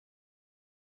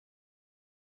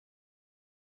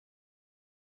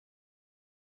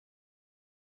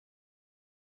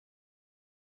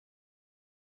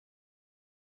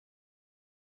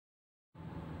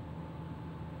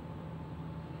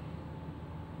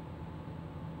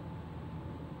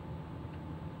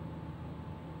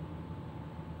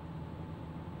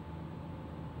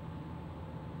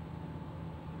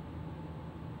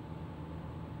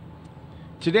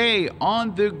Today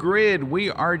on The Grid,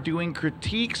 we are doing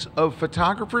critiques of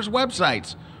photographers'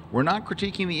 websites. We're not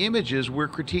critiquing the images, we're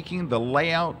critiquing the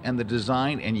layout and the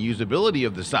design and usability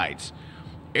of the sites.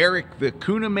 Erik, the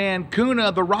Kuna man,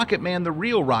 Kuna, the Rocket Man, the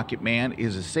real Rocket Man,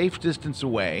 is a safe distance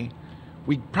away.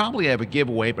 We probably have a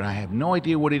giveaway, but I have no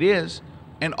idea what it is.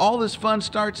 And all this fun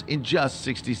starts in just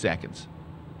 60 seconds.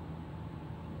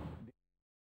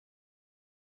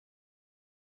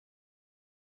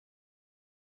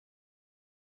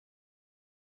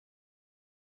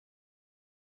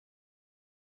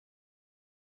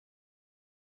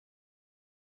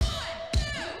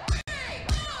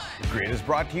 Grid is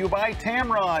brought to you by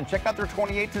Tamron. Check out their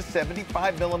 28 to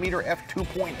 75 millimeter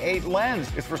f2.8 lens.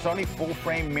 It's for Sony full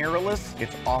frame mirrorless.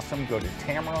 It's awesome. Go to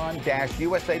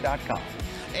tamron-usa.com.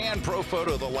 And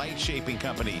ProPhoto, the light shaping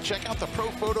company. Check out the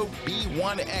ProPhoto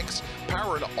B1X.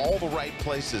 Power to all the right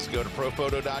places. Go to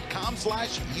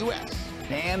prophoto.com/US.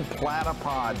 And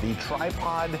Platypod, the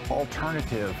tripod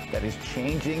alternative that is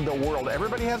changing the world.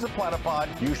 Everybody has a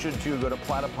Platypod. You should too. Go to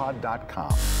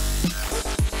platypod.com.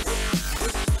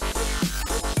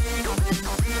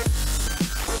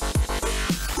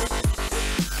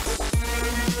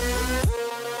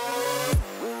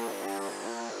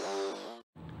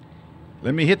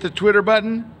 Let me hit the Twitter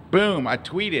button. Boom, I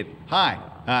tweeted. Hi.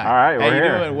 Hi. All right, how we're you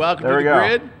here. doing? Welcome There to we The go.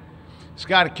 Grid.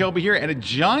 Scott Kelby here, and a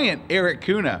giant Erik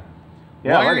Kuna.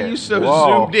 Yeah, Why look are at you it. so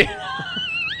Whoa. zoomed in?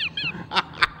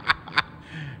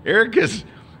 Erik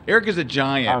is a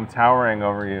giant. I'm towering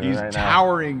over you He's right now.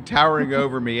 towering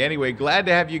over me. Anyway, glad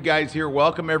to have you guys here.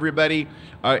 Welcome, everybody.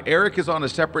 Erik is on a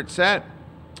separate set.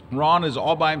 Ron is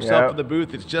all by himself Yep. in the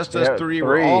booth. It's just us Yeah, three.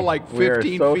 We're all like 15 we are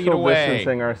feet social away.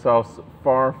 distancing ourselves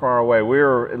far, far away.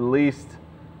 We're at least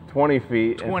 20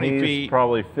 feet, 20 and he's feet.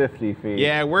 probably 50 feet.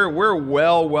 Yeah, we're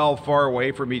well far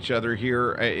away from each other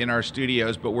here in our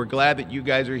studios, but we're glad that you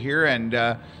guys are here.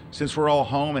 And since we're all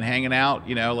home and hanging out,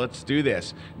 you know, let's do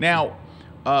this. Now,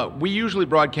 we usually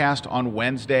broadcast on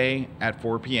Wednesday at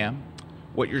 4 p.m.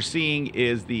 What you're seeing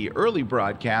is the early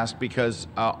broadcast because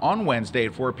on Wednesday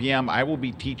at 4 p.m. I will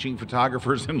be teaching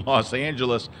photographers in Los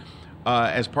Angeles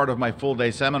as part of my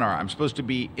full-day seminar. I'm supposed to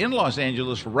be in Los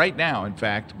Angeles right now, in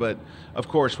fact, but of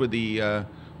course with the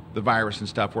virus and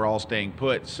stuff, we're all staying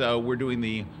put. So we're doing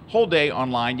the whole day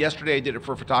online. Yesterday I did it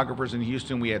for photographers in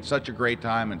Houston. We had such a great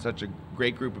time and such a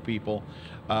great group of people.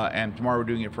 And tomorrow we're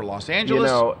doing it for Los Angeles.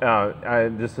 You know,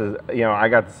 I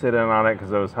got to sit in on it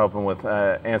because I was helping with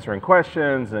answering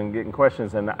questions and getting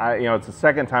questions. And it's the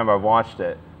second time I've watched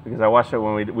it because I watched it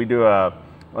when we do a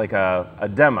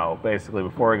demo basically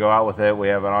before we go out with it. We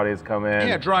have an audience come in.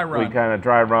 Yeah, dry run. We kind of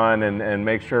dry run and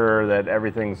make sure that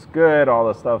everything's good. All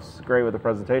the stuff's great with the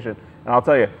presentation. And I'll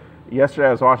tell you, yesterday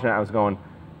I was watching it. I was going,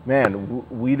 man,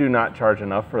 we do not charge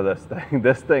enough for this thing.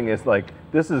 This thing is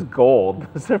this is gold.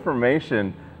 This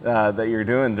information that you're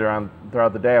doing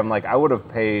throughout the day. I'm like, I would have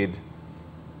paid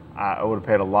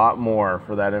a lot more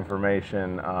for that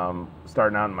information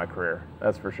starting out in my career.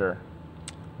 That's for sure.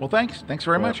 Well, thanks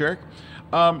very much, Erik.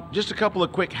 Just a couple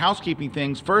of quick housekeeping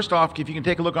things. First off, if you can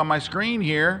take a look on my screen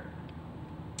here.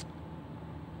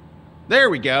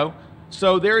 There we go.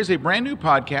 So there is a brand new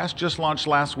podcast just launched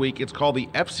last week. It's called the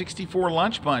F64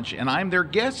 Lunch Bunch, and I'm their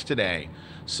guest today.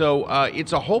 So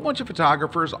it's a whole bunch of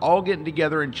photographers all getting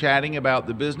together and chatting about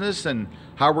the business and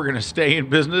how we're going to stay in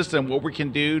business and what we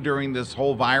can do during this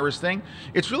whole virus thing.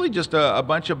 It's really just a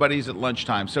bunch of buddies at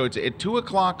lunchtime. So it's at 2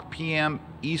 o'clock p.m.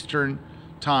 Eastern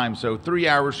time. So 3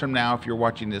 hours from now, if you're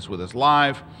watching this with us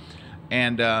live.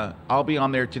 And I'll be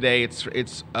on there today. It's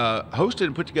hosted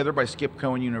and put together by Skip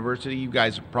Cohen University. You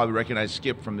guys probably recognize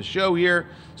Skip from the show here.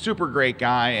 Super great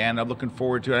guy, and I'm looking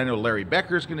forward to it. I know Larry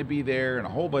Becker's going to be there and a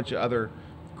whole bunch of other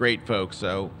great folks.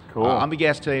 So cool. I'm the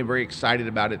guest today. I'm very excited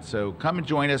about it. So come and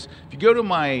join us. If you go to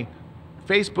my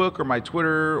Facebook or my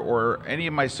Twitter or any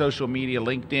of my social media,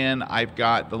 LinkedIn, I've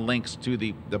got the links to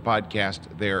the podcast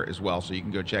there as well, so you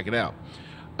can go check it out.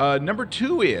 Number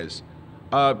two is,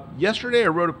 yesterday I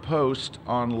wrote a post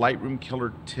on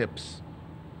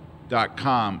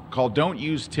lightroomkillertips.com called Don't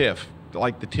Use TIFF,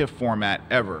 like the TIFF format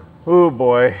ever. Oh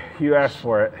boy, you asked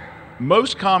for it.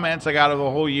 Most comments I got of the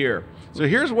whole year. So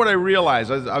here's what I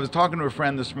realized. I was talking to a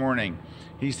friend this morning.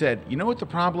 He said, you know what the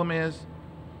problem is?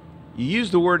 You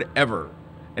use the word ever.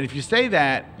 And if you say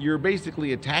that, you're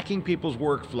basically attacking people's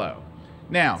workflow.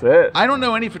 Now, I don't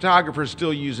know any photographers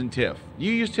still using TIFF.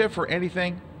 You use TIFF for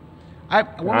anything? When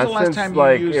was the last time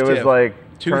you used TIFF? It was like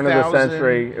turn of the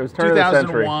century. It was turn of the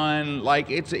century. 2001.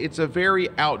 Like it's a very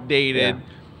outdated. Yeah.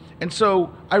 And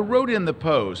so I wrote in the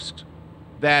post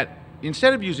that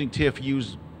instead of using TIFF,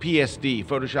 use PSD,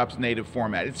 Photoshop's native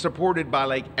format. It's supported by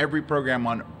like every program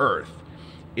on earth.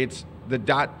 It's the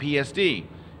 .psd.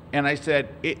 And I said,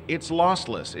 it's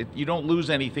lossless. You don't lose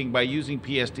anything by using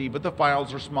PSD, but the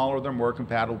files are smaller, they're more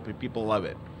compatible, people love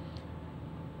it.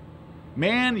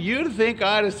 Man, you'd think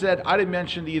I'd have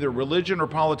mentioned either religion or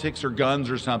politics or guns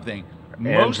or something.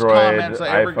 Most Android, comments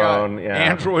I ever iPhone, got, yeah.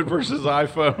 Android versus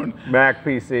iPhone. Mac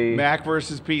PC. Mac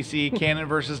versus PC, Canon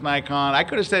versus Nikon. I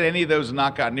could have said any of those and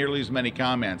not got nearly as many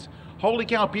comments. Holy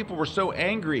cow, people were so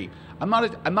angry. I'm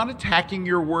not attacking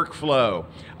your workflow.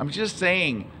 I'm just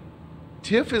saying,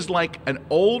 TIFF is like an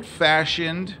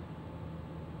old-fashioned,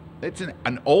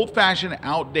 an old-fashioned,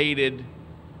 outdated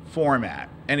format.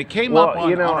 And it came up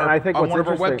on, on one of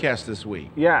our webcasts this week.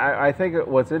 Yeah, I think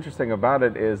what's interesting about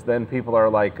it is then people are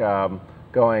like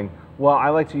going, well, I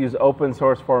like to use open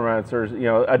source formats, or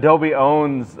Adobe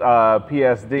owns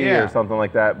PSD or something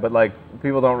like that. But like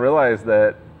people don't realize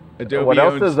that. Adobe what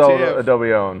else does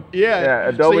Adobe own? Yeah,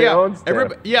 Adobe owns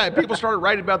TIFF. People started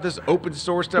writing about this open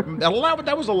source stuff.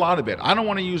 That was a lot of it. I don't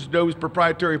want to use Adobe's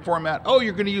proprietary format. Oh,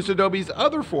 you're going to use Adobe's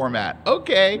other format.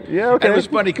 Okay. Yeah, okay. And it was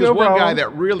funny because one guy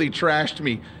that really trashed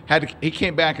me, he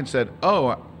came back and said,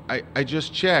 oh, I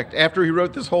just checked. After he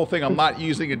wrote this whole thing, I'm not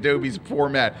using Adobe's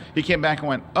format. He came back and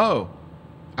went, oh,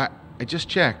 I just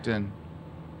checked, and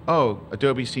oh,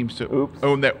 Adobe seems to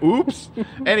own that. Oops.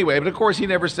 Anyway, but of course he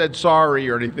never said sorry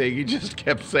or anything. He just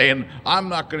kept saying, I'm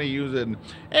not going to use it.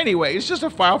 Anyway, it's just a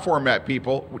file format,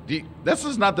 people. This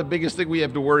is not the biggest thing we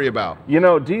have to worry about.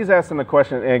 Dee's asking the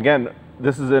question, and again,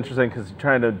 this is interesting because you're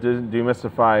trying to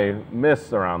demystify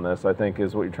myths around this, I think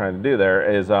is what you're trying to do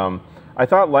there, is I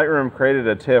thought Lightroom created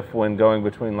a TIFF when going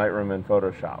between Lightroom and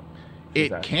Photoshop.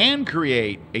 It can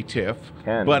create a TIFF,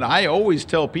 but I always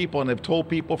tell people, and have told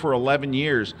people for 11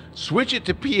 years, switch it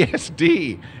to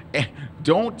PSD. And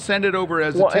don't send it over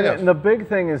as a TIFF. And the big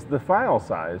thing is the file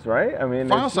size, right? I mean,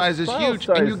 file size is huge,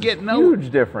 and you get no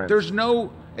huge difference. There's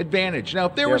no advantage. Now,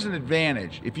 if there was an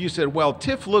advantage, if you said, well,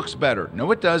 TIFF looks better.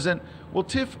 No, it doesn't. Well,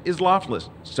 TIFF is lossless.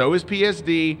 So is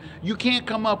PSD. You can't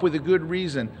come up with a good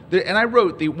reason. And I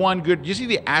wrote the one good, you see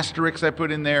the asterisks I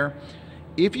put in there?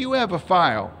 If you have a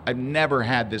file, I've never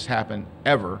had this happen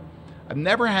ever. I've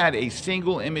never had a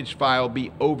single image file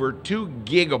be over 2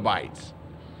 gigabytes.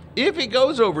 If it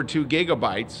goes over 2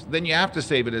 gigabytes, then you have to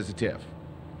save it as a TIFF.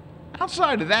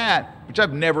 Outside of that, which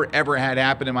I've never ever had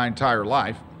happen in my entire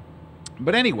life.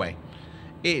 But anyway,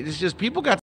 it's just people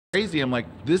got crazy. I'm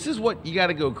like, this is what you got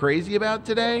to go crazy about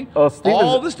today?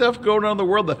 All the stuff going on in the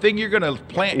world, the thing you're going to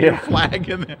plant your flag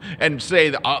in and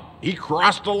say, that, he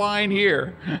crossed a line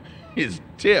here. Is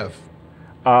TIFF.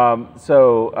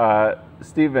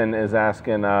 Stephen is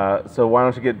asking, so why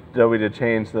don't you get Adobe to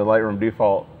change the Lightroom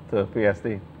default to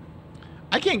PSD?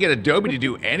 I can't get Adobe to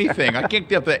do anything. I can't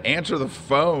get to answer the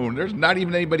phone. There's not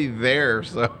even anybody there,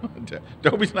 so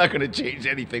Adobe's not going to change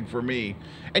anything for me.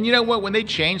 And you know what? When they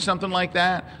change something like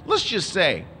that, let's just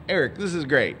say, Eric, this is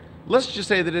great. Let's just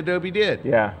say that Adobe did.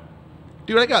 Yeah.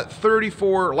 Dude, I got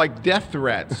 34 death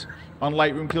threats on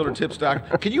Lightroom Killer Tip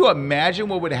Stock. Can you imagine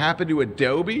what would happen to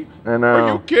Adobe? I know.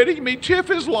 Are you kidding me? TIFF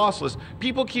is lossless.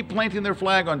 People keep planting their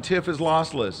flag on TIFF is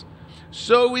lossless.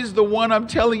 So is the one I'm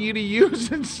telling you to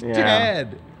use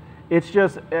instead. Yeah. It's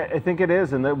just, I think it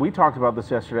is, and we talked about this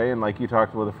yesterday, and like you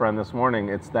talked with a friend this morning,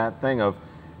 it's that thing of,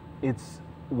 it's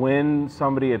when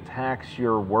somebody attacks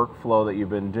your workflow that you've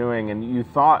been doing and you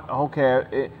thought,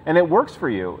 okay, and it works for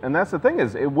you. And that's the thing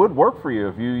is, it would work for you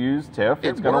if you use TIFF,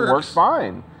 it's going to work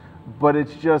fine. But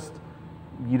it's just,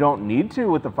 you don't need to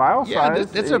with the file size.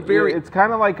 That's it's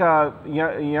kind of like,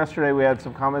 yesterday we had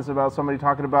some comments about somebody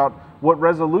talking about what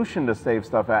resolution to save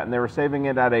stuff at, and they were saving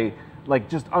it at a,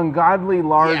 just ungodly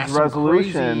large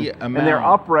resolution, and they're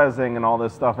up-resing and all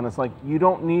this stuff, and it's like, you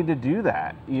don't need to do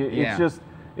that.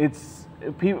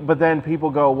 But then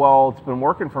people go, well, it's been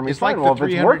working for me. It's like the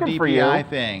 300 DPI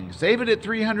thing. Save it at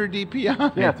 300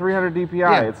 DPI. Yeah, 300 DPI.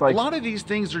 Yeah, it's like a lot of these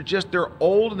things are just, they're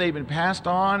old and they've been passed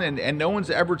on, and no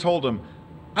one's ever told them.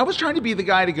 I was trying to be the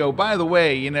guy to go, by the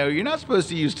way, you're not supposed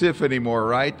to use TIFF anymore,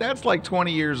 right? That's like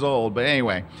 20 years old. But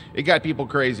anyway, it got people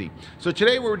crazy. So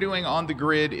today what we're doing on the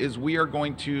grid is we've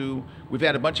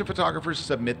had a bunch of photographers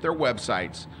submit their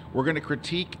websites. We're going to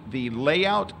critique the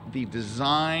layout, the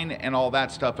design, and all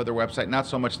that stuff of their website, not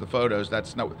so much the photos.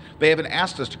 They haven't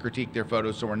asked us to critique their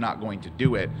photos, so we're not going to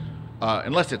do it.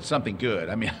 Unless it's something good.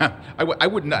 I mean, I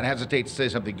would not hesitate to say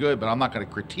something good, but I'm not going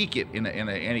to critique it in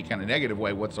any kind of negative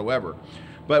way whatsoever.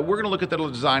 But we're going to look at the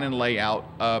design and layout.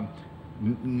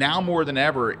 Now more than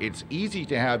ever, it's easy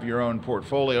to have your own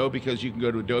portfolio because you can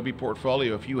go to Adobe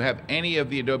Portfolio. If you have any of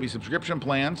the Adobe subscription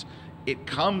plans, it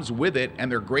comes with it, and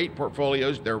they're great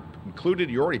portfolios. They're included.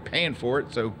 You're already paying for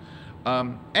it. So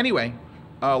anyway,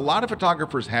 a lot of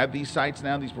photographers have these sites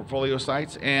now, these portfolio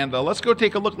sites, and let's go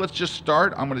take a look. Let's just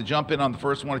start. I'm going to jump in on the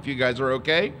first one if you guys are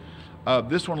okay.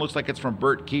 This one looks like it's from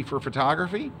Bert Kiefer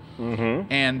Photography,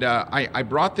 and I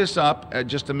brought this up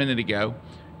just a minute ago,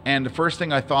 and the first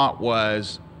thing I thought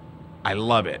was, I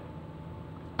love it.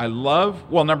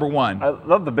 Well, number one, I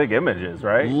love the big images,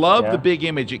 right? Love the big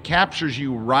image. It captures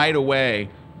you right away.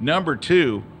 Number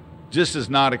two, this is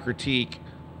not a critique.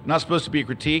 Not supposed to be a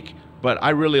critique, but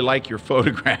I really like your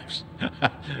photographs.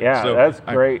 Yeah, so that's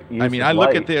great. I mean, I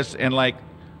look at this and like,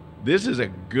 this is a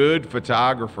good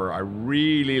photographer. I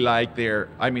really like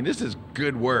this is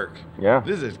good work. Yeah.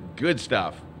 This is good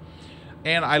stuff.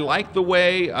 And I like the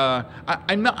way,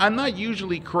 I'm not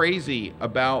usually crazy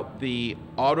about the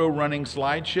auto running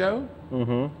slideshow,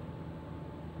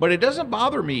 but it doesn't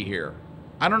bother me here.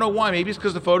 I don't know why. Maybe it's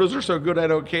because the photos are so good I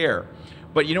don't care.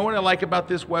 But you know what I like about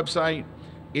this website?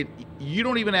 You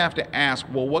don't even have to ask,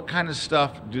 well, what kind of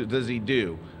stuff does he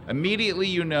do? Immediately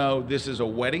you know this is a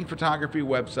wedding photography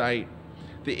website.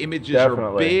 The images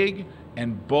are big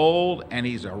and bold, and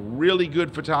he's a really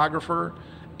good photographer.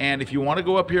 And if you want to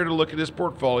go up here to look at his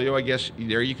portfolio, I guess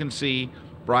there you can see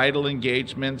bridal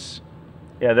engagements.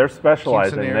 Yeah, they're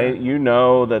specializing. You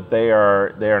know that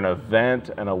they're an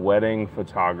event and a wedding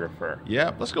photographer.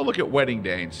 Yeah, let's go look at wedding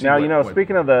day and see. Now,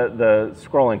 speaking of the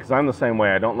scrolling, because I'm the same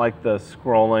way. I don't like the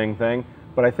scrolling thing,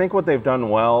 but I think what they've done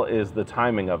well is the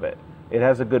timing of it. It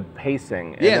has a good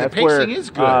pacing. And yeah, the pacing is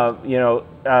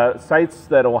good. Sites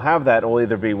that will have that will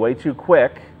either be way too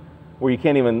quick, where you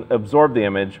can't even absorb the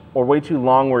image, or way too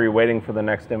long where you're waiting for the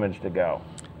next image to go.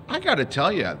 I got to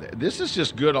tell you, this is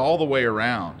just good all the way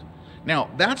around.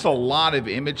 Now, that's a lot of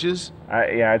images.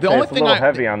 Yeah, I'd say it's a little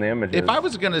heavy on the images. If I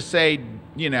was going to say,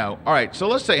 all right, so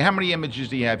let's say, how many images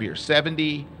do you have here?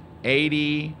 70,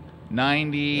 80,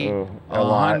 90,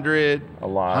 100,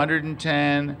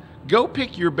 110. Go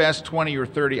pick your best 20 or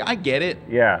 30. I get it.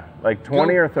 Yeah, like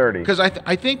 20 or 30. Because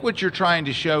I think what you're trying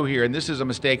to show here, and this is a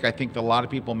mistake I think that a lot of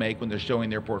people make when they're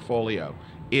showing their portfolio,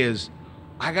 is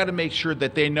I got to make sure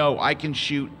that they know I can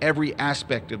shoot every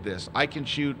aspect of this. I can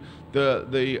shoot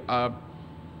the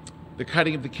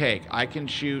cutting of the cake. I can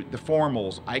shoot the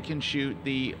formals. I can shoot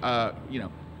the,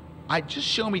 I just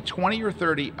show me 20 or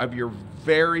 30 of your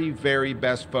very, very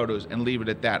best photos and leave it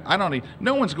at that.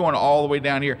 No one's going all the way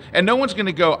down here. And no one's going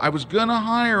to go, I was going to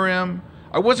hire him.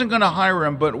 I wasn't going to hire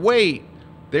him, but wait,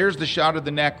 there's the shot of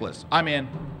the necklace. I'm in.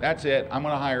 That's it. I'm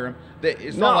going to hire him.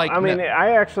 It's not like...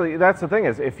 that's the thing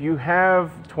is, if you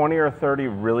have 20 or 30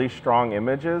 really strong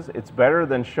images, it's better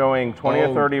than showing 20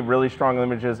 or 30 really strong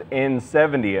images in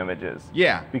 70 images.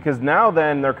 Yeah. Because now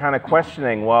then they're kind of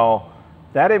questioning, well,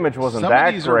 that image wasn't that great. Some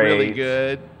of these are really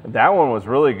good. That one was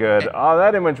really good. Oh,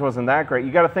 that image wasn't that great.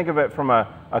 You got to think of it from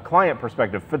a client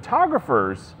perspective.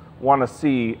 Photographers want to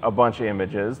see a bunch of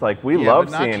images. Like, we love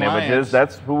seeing images.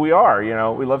 That's who we are.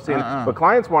 We love seeing. But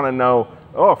clients want to know,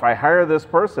 oh, if I hire this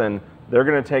person, they're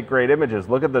going to take great images.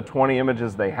 Look at the 20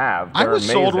 images they have. They're amazing.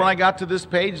 Sold when I got to this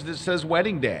page that says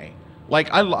wedding day. Like,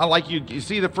 I like you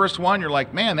see the first one, you're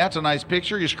like, man, that's a nice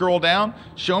picture. You scroll down,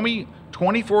 show me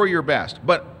 24 of your best.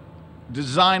 But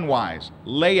design-wise,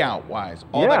 layout-wise,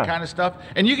 all that kind of stuff.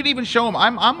 And you can even show him,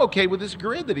 I'm okay with this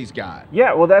grid that he's got.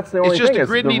 Yeah, well, that's the only thing. It's just the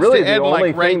grid needs to end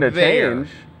like right there. The only thing to change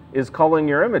is culling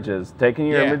your images, taking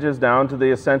your images down to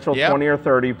the essential 20 or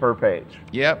 30 per page.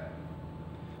 Yep.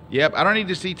 I don't need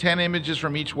to see 10 images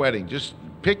from each wedding. Just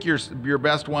pick your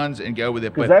best ones and go with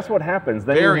it. Because that's what happens.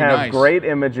 Then you have great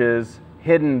images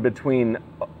hidden between.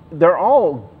 They're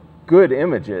all good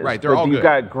images. Right, they're all good. You've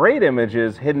got great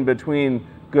images hidden between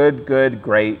good, great,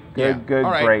 good,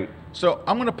 great. So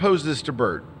I'm going to pose this to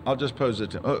Bert. I'll just pose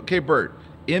it to him. Okay, Bert,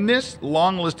 in this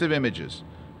long list of images,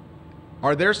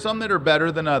 are there some that are better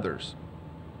than others?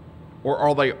 Or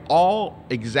are they all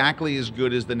exactly as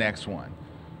good as the next one?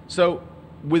 So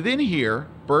within here,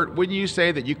 Bert, wouldn't you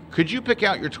say that could you pick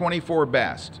out your 24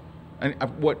 best? And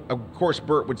of course,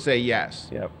 Bert would say yes.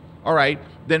 Yep. All right,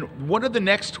 then what are the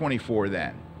next 24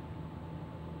 then?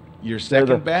 Your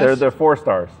second best? They're the 4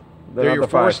 stars. They're your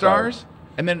 4 stars?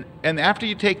 And after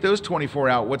you take those 24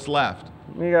 out, what's left?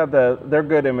 You got they're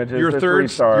good images. Your 3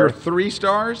 stars. Your 3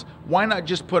 stars? Why not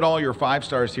just put all your 5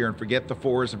 stars here and forget the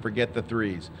 4s and forget the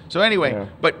 3s? So anyway,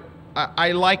 but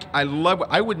I love,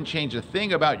 I wouldn't change a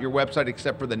thing about your website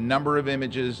except for the number of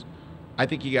images. I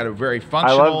think you got a very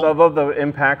functional. I love the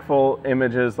impactful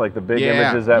images, like the big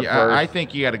images at first. I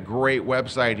think you got a great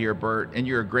website here, Bert, and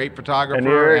you're a great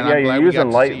photographer. And you're using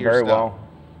light very well.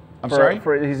 I'm sorry?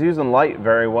 He's using light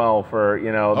very well for,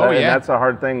 and that's a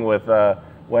hard thing with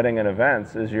wedding and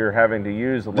events, is you're having to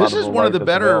use a lot of the light that's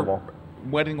available.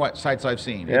 wedding sites I've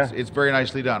seen. Yeah. It's very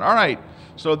nicely done. All right,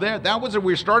 so that was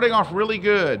we're starting off really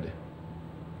good,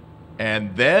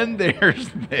 and then there's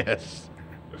this.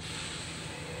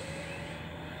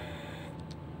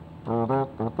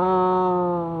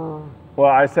 Well,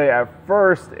 I say at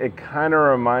first it kind of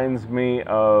reminds me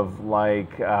of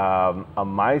like a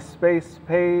MySpace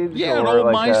page. Yeah, an or old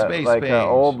like MySpace like page. an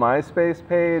old MySpace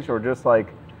page, or just like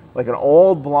an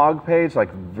old blog page, like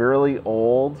really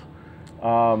old.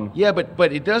 Yeah,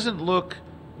 but it doesn't look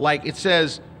like it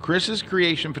says Chris's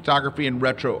creation, photography, and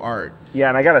retro art. Yeah,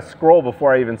 and I got to scroll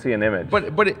before I even see an image.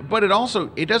 But it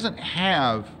also it doesn't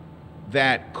have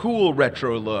that cool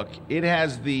retro look. It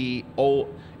has the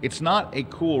old. It's not a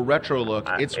cool retro look.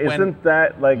 It's Isn't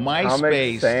that like MySpace.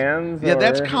 Comic Sans? Yeah,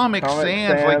 that's or Comic Sans.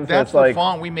 Sans? Like that's It's the like,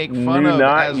 font we make do fun of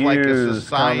not as like a use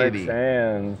society. Comic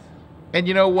Sans. And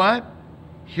you know what?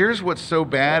 Here's what's so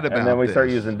bad about this. And then we start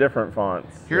using different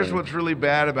fonts. Here's and- what's really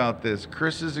bad about this.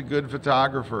 Chris is a good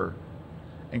photographer,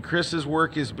 and Chris's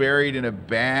work is buried in a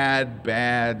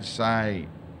bad site.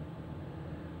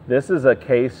 This is a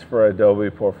case for Adobe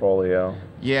Portfolio.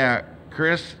 Yeah,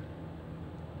 Chris,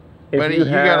 If buddy, you you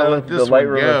gotta have let the this one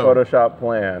Lightroom go. or Photoshop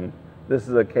plan, this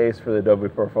is a case for the Adobe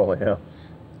Portfolio.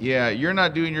 yeah, you're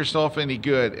not doing yourself any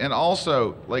good. And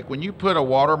also, like when you put a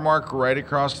watermark right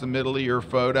across the middle of your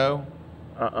photo,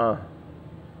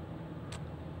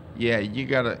 yeah, you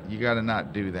gotta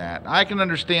not do that. I can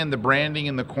understand the branding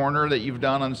in the corner that you've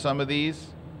done on some of these.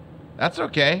 That's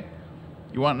okay.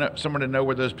 You want someone to know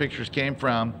where those pictures came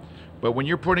from. But when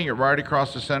you're putting it right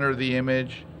across the center of the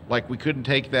image, like we couldn't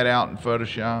take that out in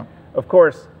Photoshop. Of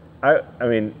course, I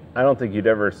mean, I don't think you'd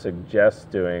ever suggest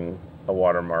doing a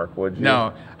watermark, would you?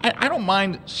 No, I don't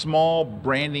mind small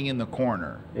branding in the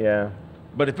corner. Yeah.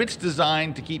 But if it's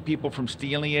designed to keep people from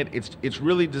stealing it, it's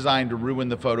really designed to ruin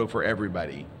the photo for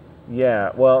everybody.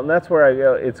 Yeah, well, and that's where I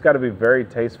go. It's got to be very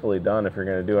tastefully done if you're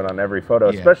going to do it on every photo,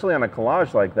 Yeah. especially on a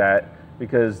collage like that,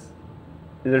 because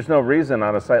there's no reason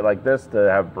on a site like this to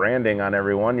have branding on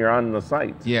everyone. You're on the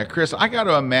site. Yeah, Chris, I got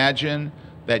to imagine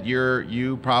that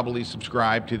you probably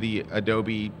subscribe to the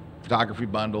Adobe photography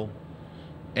bundle,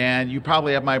 and you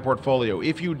probably have my portfolio.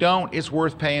 If you don't, it's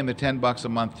worth paying the $10 a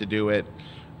month to do it.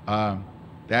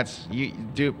 That's you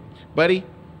do, buddy.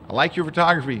 I like your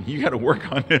photography. You got to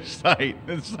work on this site.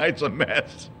 This site's a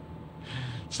mess.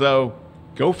 So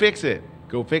go fix it.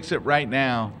 Go fix it right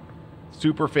now.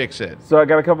 Super fix it. So I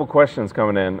got a couple questions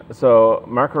coming in. So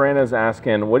Mark Arena is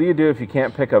asking, what do you do if you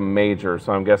can't pick a major?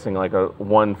 So I'm guessing like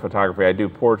one photography. I do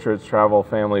portraits, travel,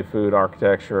 family, food,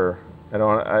 architecture. I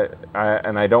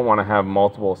don't want to have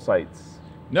multiple sites.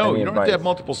 No, Any you don't have advice? to have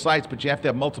multiple sites, but you have to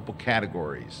have multiple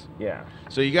categories. Yeah.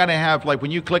 So you got to have, like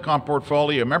when you click on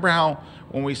portfolio, remember how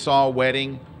when we saw a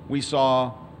wedding, we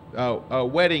saw a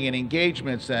wedding and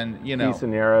engagements and,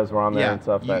 Quinceañeras were on there and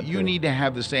stuff. You need to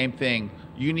have the same thing.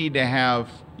 You need to have,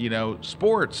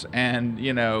 sports and,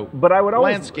 But I would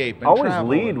always, landscape and travel.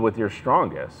 lead with your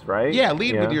strongest, right? Yeah,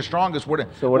 lead with your strongest.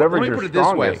 So whatever's let me your put it this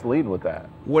way. strongest, lead with that.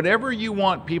 Whatever you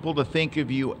want people to think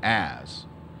of you as.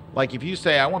 Like if you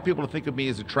say, I want people to think of me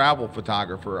as a travel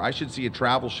photographer, I should see a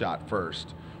travel shot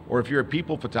first. Or if you're a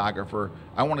people photographer,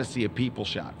 I want to see a people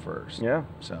shot first. Yeah.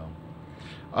 So,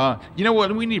 you know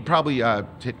what? We need probably to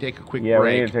take a quick break. Yeah,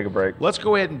 we need to take a break. Let's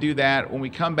go ahead and do that. When we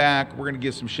come back, we're going to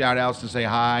give some shout outs and say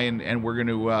hi. And we're going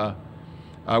to,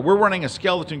 we're running a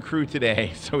skeleton crew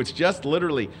today. So it's just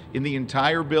literally in the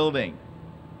entire building.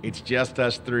 It's just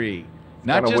us three.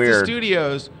 Not just weird. the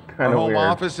studios, our Kinda home weird.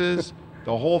 offices.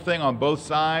 The whole thing on both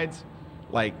sides,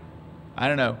 like, I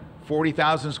don't know,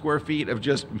 40,000 square feet of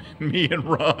just me and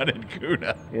Ron and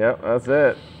Kuna. Yep, that's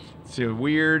it. It's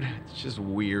weird. It's just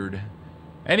weird.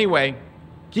 Anyway,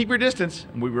 keep your distance,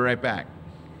 and we'll be right back.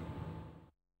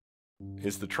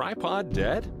 Is the tripod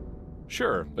dead?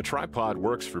 Sure, a tripod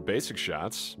works for basic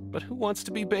shots, but who wants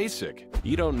to be basic?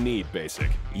 You don't need basic,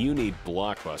 you need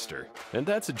blockbuster. And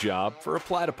that's a job for a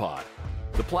platypod.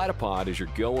 The platypod is your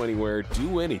go-anywhere,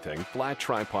 do-anything flat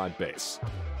tripod base.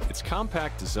 Its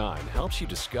compact design helps you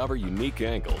discover unique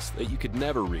angles that you could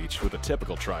never reach with a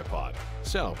typical tripod.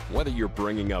 So, whether you're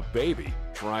bringing up baby,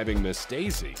 driving Miss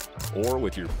Daisy, or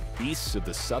with your beasts of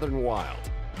the southern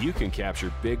wild, you can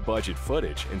capture big-budget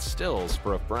footage and stills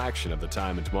for a fraction of the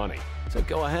time and money. So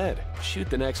go ahead, shoot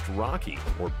the next Rocky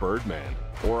or Birdman,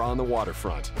 or on the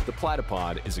waterfront. The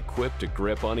platypod is equipped to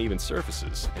grip uneven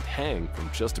surfaces and hang from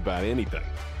just about anything.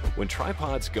 When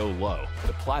tripods go low,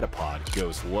 the platypod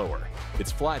goes lower.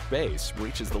 Its flat base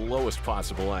reaches the lowest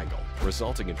possible angle,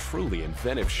 resulting in truly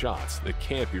inventive shots that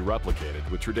can't be replicated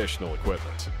with traditional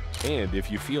equipment. And if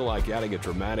you feel like adding a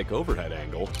dramatic overhead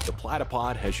angle, the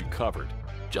platypod has you covered.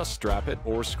 Just strap it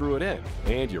or screw it in,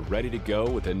 and you're ready to go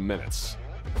within minutes.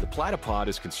 The Platypod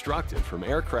is constructed from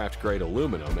aircraft-grade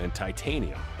aluminum and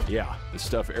titanium. Yeah, the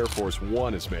stuff Air Force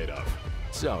One is made of.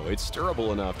 So it's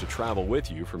durable enough to travel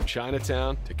with you from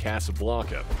Chinatown to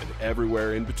Casablanca and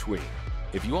everywhere in between.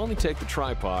 If you only take the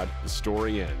tripod, the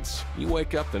story ends. You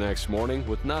wake up the next morning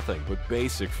with nothing but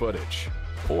basic footage.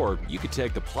 Or you could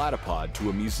take the Platypod to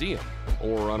a museum,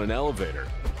 or on an elevator,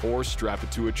 or strap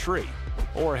it to a tree,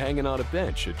 or hanging on a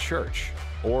bench at church,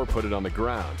 or put it on the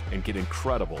ground and get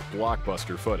incredible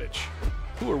blockbuster footage.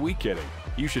 Who are we kidding?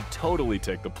 You should totally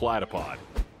take the Platypod.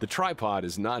 The tripod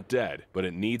is not dead, but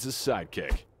it needs a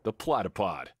sidekick. The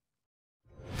Platypod.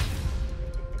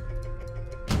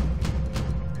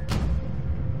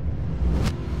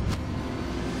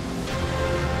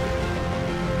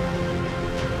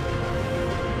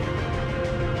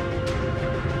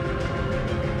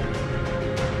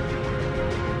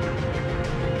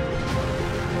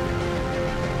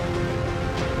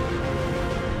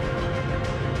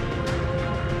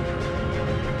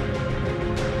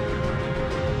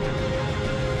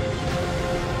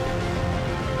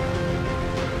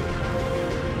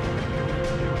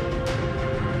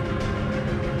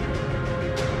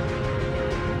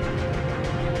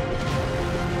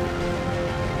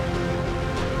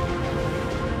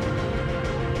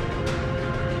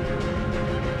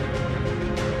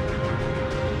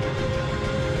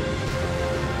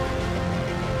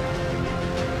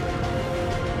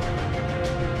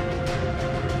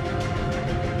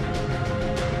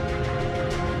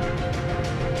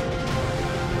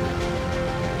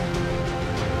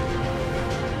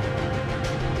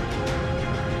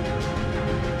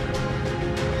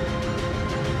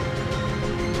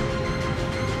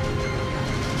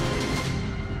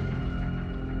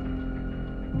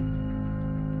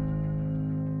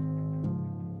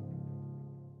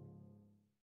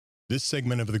 This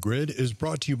segment of The Grid is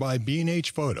brought to you by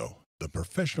B&H Photo, the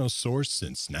professional source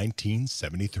since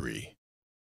 1973.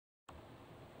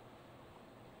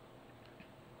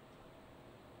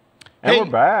 And we're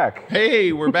back.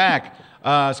 Hey, we're back.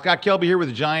 Scott Kelby here with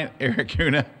the giant Erik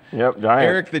Kuna. Yep, giant.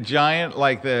 Erik the giant,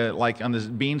 like on this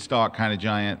beanstalk kind of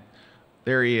giant.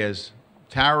 There he is,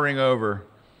 towering over.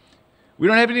 We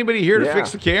don't have anybody here to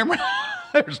fix the camera.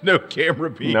 There's no camera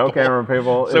people. No camera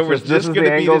people. So we're just going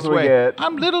to be this way. Get.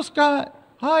 I'm Little Scott.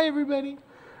 Hi, everybody.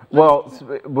 Well,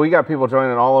 we got people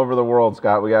joining all over the world,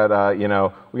 Scott. We got,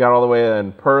 we got all the way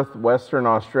in Perth, Western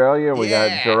Australia. We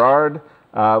got Gerard.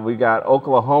 We got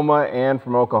Oklahoma, Ann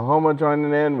from Oklahoma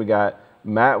joining in. We got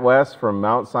Matt West from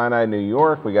Mount Sinai, New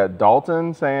York. We got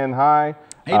Dalton saying hi.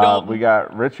 Hey, Dalton. We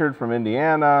got Richard from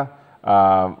Indiana.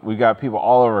 We got people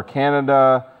all over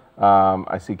Canada.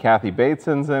 I see Kathy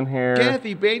Bateson's in here.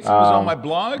 Kathy Bateson was on my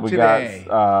blog today. We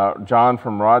got John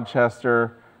from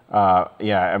Rochester.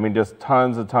 Yeah, I mean, just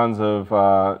tons of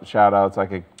shout outs. I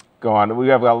could go on. We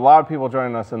have got a lot of people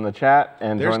joining us in the chat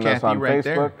and joining us on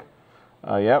Facebook.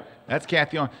 Yep. That's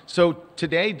Kathy on. So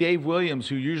today, Dave Williams,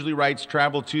 who usually writes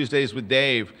Travel Tuesdays with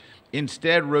Dave,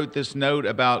 instead wrote this note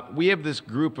about, we have this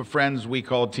group of friends we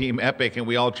call Team Epic, and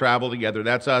we all travel together.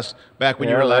 That's us back when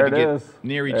you were allowed to get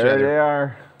near each other. There they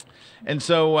are. And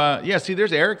so, see,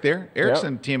 there's Erik there. Erik's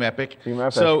in Team Epic. Team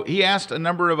Epic. So he asked a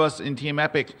number of us in Team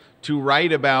Epic to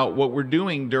write about what we're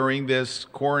doing during this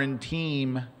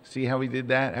quarantine. See how he did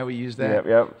that, how he used that?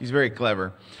 Yep. He's very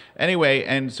clever. Anyway,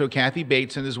 and so Kathy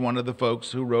Bateson is one of the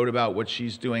folks who wrote about what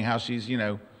she's doing, how she's,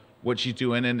 what she's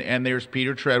doing. And there's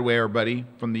Peter Treadway, our buddy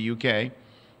from the UK,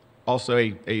 also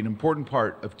an important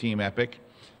part of Team Epic.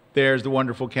 There's the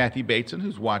wonderful Kathy Bateson,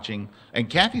 who's watching. And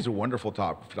Kathy's a wonderful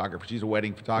photographer. She's a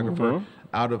wedding photographer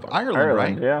out of Ireland,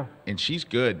 right? Yeah. And she's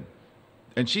good.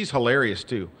 And she's hilarious,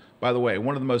 too. By the way,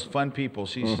 one of the most fun people.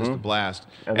 She's just a blast.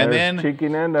 And then Cheeky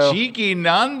Nando. Cheeky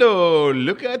Nando.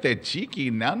 Look at that. Cheeky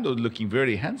Nando looking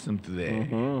very handsome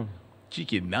today.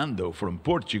 Cheeky Nando from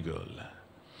Portugal.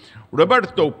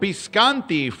 Roberto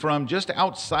Piscanti from just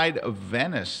outside of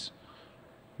Venice.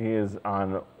 He is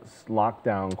on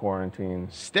lockdown quarantine.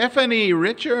 Stephanie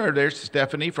Richard. There's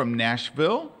Stephanie from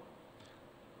Nashville.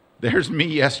 There's me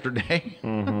yesterday.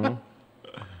 And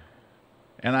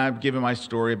I've given my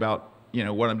story about,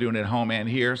 what I'm doing at home and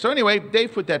here. So anyway,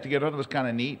 Dave put that together. It was kind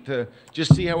of neat to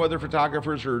just see how other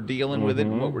photographers are dealing with it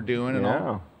and what we're doing and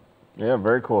all. Yeah,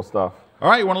 very cool stuff. All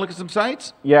right, you want to look at some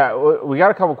sites? Yeah, we got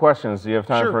a couple questions. Do you have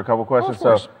time for a couple questions?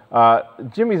 So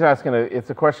Jimmy's asking, it's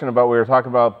a question about, we were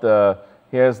talking about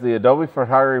he has the Adobe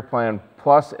Photography Plan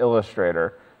plus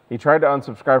Illustrator. He tried to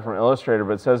unsubscribe from Illustrator,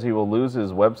 but says he will lose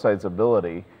his website's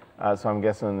ability. So I'm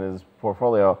guessing his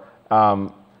portfolio.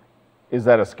 Is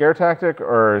that a scare tactic,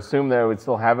 or assume that it would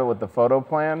still have it with the photo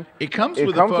plan? It comes It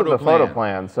with comes the with the photo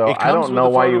plan, so I don't know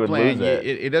why you would lose it.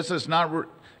 It does. It's not.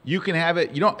 You can have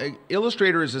it. You don't.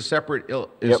 Illustrator is a separate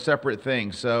separate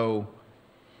thing. So,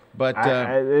 but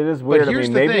it is weird. But here's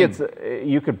I mean, maybe thing. it's.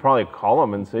 You could probably call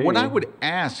him and see. What I would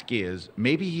ask is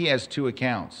maybe he has 2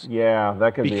 accounts. Yeah,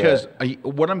 that could be it. Because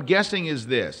what I'm guessing is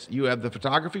this: you have the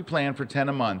photography plan for $10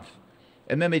 a month,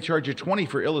 and then they charge you $20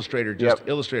 for Illustrator, just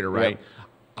Illustrator, right? Yep.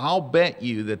 I'll bet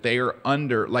you that they are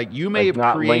under, like you may have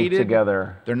not created, linked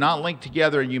together. They're not linked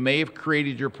together, and you may have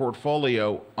created your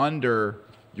portfolio under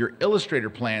your Illustrator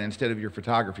plan instead of your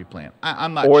photography plan.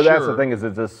 I'm not sure. Or that's the thing, is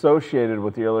it's associated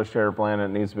with your Illustrator plan,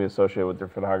 and it needs to be associated with your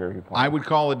photography plan. I would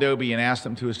call Adobe and ask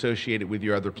them to associate it with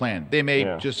your other plan. They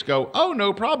may just go, oh,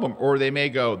 no problem. Or they may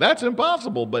go, that's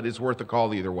impossible, but it's worth a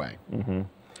call either way. Mm-hmm.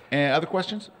 And other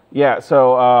questions? Yeah,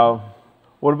 so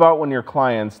what about when your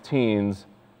clients, teens,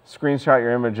 screenshot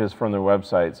your images from their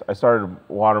websites? I started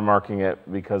watermarking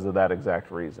it because of that exact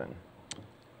reason.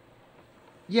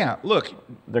 Yeah, look.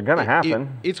 They're going to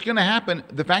happen. It's going to happen.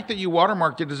 The fact that you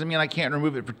watermarked it doesn't mean I can't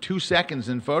remove it for 2 seconds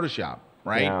in Photoshop,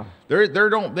 right? Yeah. They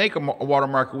don't make a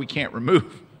watermark we can't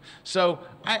remove. So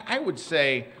I would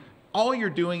say all you're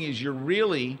doing is you're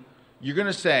going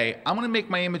to say, I'm going to make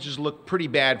my images look pretty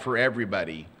bad for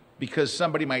everybody because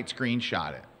somebody might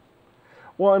screenshot it.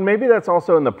 Well, and maybe that's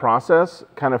also in the process,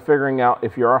 kind of figuring out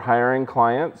if you are hiring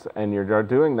clients and you're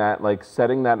doing that, like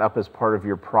setting that up as part of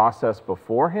your process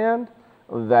beforehand,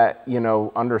 that,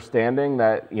 understanding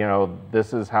that,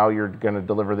 this is how you're going to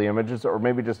deliver the images, or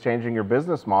maybe just changing your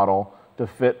business model to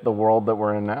fit the world that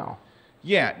we're in now.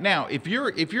 Yeah. Now, if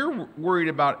you're worried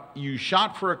about, you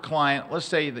shot for a client, let's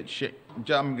say that I'm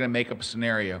going to make up a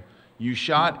scenario. You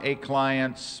shot a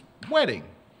client's wedding,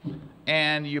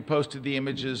 and you posted the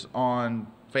images on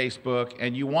Facebook,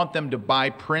 and you want them to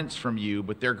buy prints from you,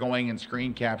 but they're going and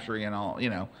screen capturing and all,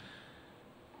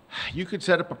 you could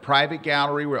set up a private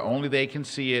gallery where only they can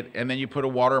see it, and then you put a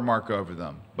watermark over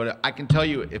them. But I can tell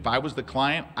you, if I was the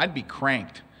client, I'd be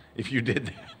cranked if you did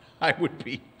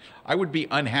that. I would be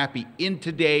unhappy in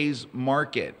today's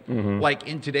market. Mm-hmm. Like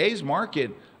in today's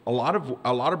market, a lot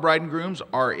of bride and grooms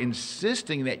are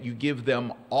insisting that you give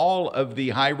them all of the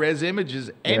high-res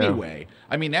images anyway. Yeah.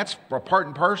 I mean, that's part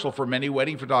and parcel for many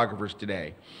wedding photographers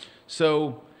today.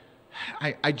 So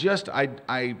I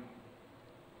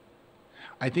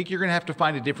think you're going to have to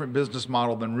find a different business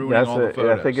model than ruining all the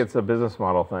photos. I think it's a business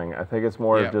model thing. I think it's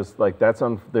more just like that's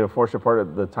the unfortunate part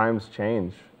of the times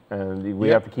change. And we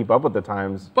have to keep up with the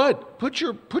times. But put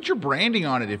your branding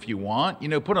on it if you want.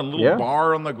 Put a little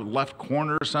bar on the left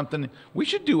corner or something. We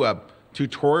should do a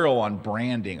tutorial on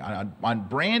branding, on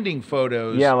branding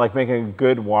photos. Yeah, like making a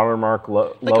good watermark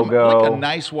logo. Like a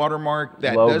nice watermark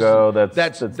that's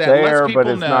there, but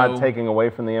it's not taking away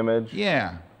from the image.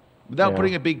 Yeah, without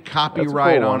putting a big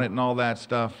copyright on it and all that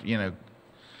stuff.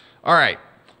 All right.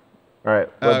 All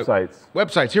right, websites.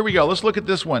 Websites, here we go. Let's look at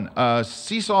this one.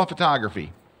 Seesaw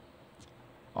Photography.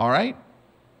 All right.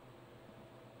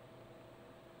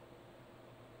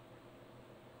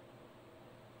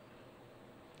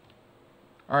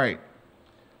 All right.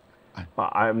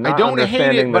 I'm not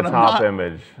understanding the top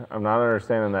image. I'm not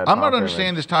understanding that. I'm not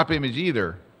understanding this top image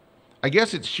either. I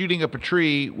guess it's shooting up a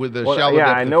tree with a shallow depth of field.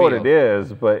 Yeah, I know what it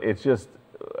is, but it's just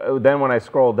then when I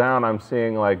scroll down, I'm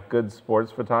seeing like good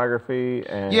sports photography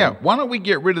and why don't we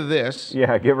get rid of this?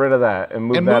 Yeah, get rid of that and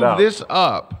move that up. This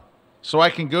up so I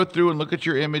can go through and look at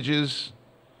your images.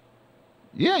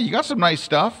 Yeah, you got some nice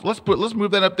stuff. Let's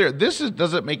move that up there. This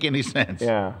doesn't make any sense.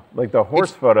 Yeah, like the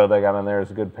horse photo they got on there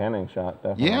is a good panning shot.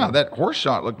 Definitely. Yeah, that horse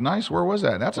shot looked nice. Where was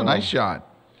that? That's a nice shot.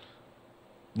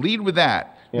 Lead with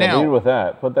that. Yeah, now, lead with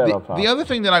that. Put that up top. The other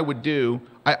thing that I would do,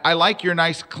 I like your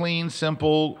nice, clean,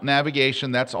 simple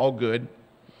navigation. That's all good.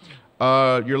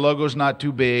 Your logo's not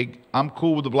too big. I'm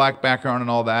cool with the black background and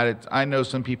all that. I know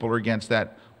some people are against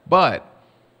that, but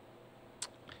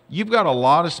you've got a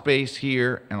lot of space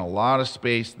here and a lot of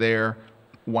space there.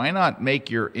 Why not make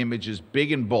your images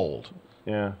big and bold?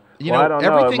 Yeah. I don't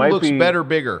know. Everything looks better,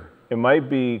 bigger. It might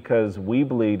be because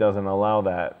Weebly doesn't allow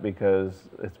that because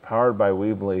it's powered by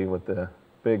Weebly with the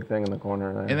big thing in the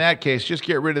corner there. In that case, just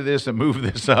get rid of this and move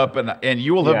this up, and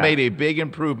you will have made a big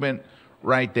improvement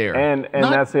right there. And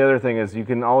that's the other thing is you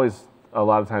can always a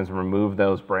lot of times remove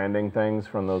those branding things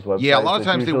from those websites. Yeah, a lot of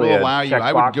times they will allow you.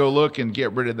 I would go look and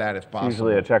get rid of that if possible.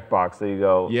 Usually a checkbox that you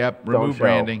go. Yep, remove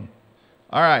branding.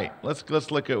 All right,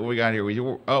 let's look at what we got here.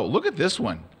 Look at this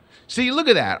one. See, look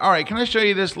at that. All right, can I show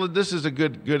you this? This is a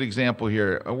good example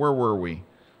here. Where were we?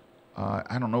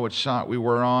 I don't know what shot we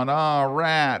were on. Oh,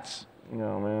 rats.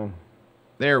 No, man.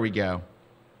 There we go.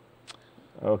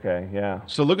 Okay, yeah.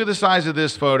 So look at the size of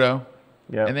this photo.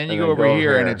 Yep. And then you go over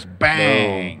here and it's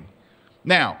bang. Boom.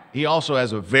 Now, he also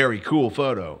has a very cool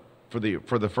photo for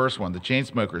the first one, the chain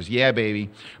smokers. Yeah, baby.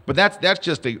 But that's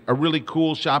just a really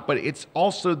cool shot, but it's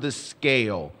also the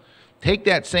scale. Take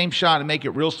that same shot and make it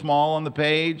real small on the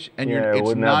page, and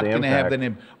it's not going to have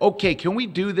that. Okay, can we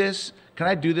do this? Can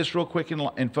I do this real quick in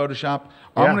Photoshop?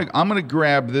 Yeah. I'm gonna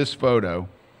grab this photo.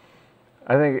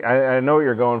 I think I know what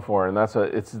you're going for, and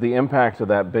it's the impact of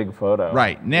that big photo.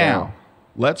 Right now,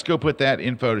 let's go put that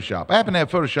in Photoshop. I happen to have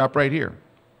Photoshop right here.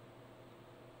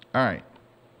 All right,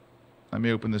 let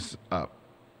me open this up.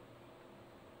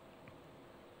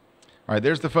 All right,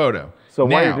 there's the photo. So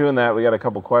while you're doing that, we got a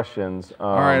couple questions.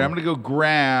 All right, I'm going to go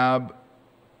grab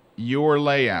your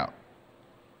layout.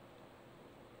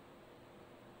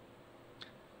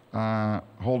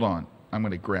 Hold on. I'm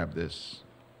going to grab this.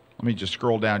 Let me just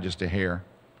scroll down just a hair.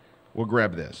 We'll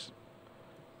grab this.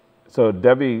 So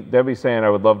Debbie's saying I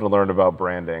would love to learn about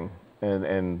branding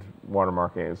and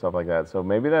watermarking and stuff like that. So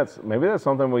maybe that's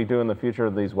something we do in the future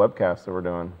of these webcasts that we're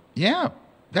doing. Yeah,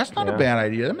 that's not a bad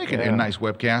idea. That'll make a nice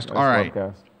webcast. Nice. All right.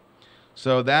 Webcast.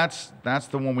 So that's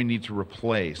the one we need to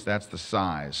replace. That's the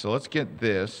size. So let's get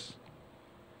this.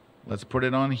 Let's put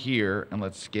it on here, and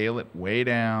let's scale it way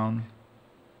down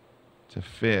to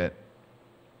fit.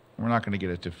 We're not going to get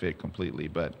it to fit completely,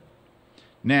 but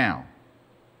now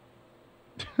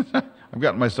I've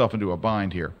gotten myself into a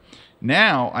bind here.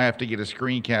 Now I have to get a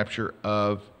screen capture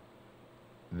of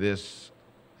his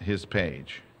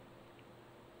page.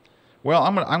 Well,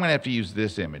 I'm gonna have to use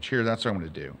this image here. That's what I'm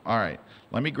going to do. All right,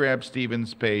 let me grab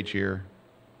Steven's page here.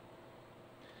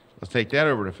 Let's take that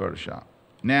over to Photoshop.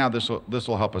 Now this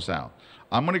will help us out.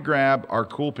 I'm going to grab our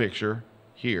cool picture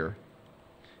here,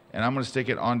 and I'm going to stick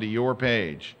it onto your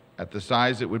page at the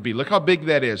size it would be. Look how big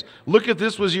that is. Look if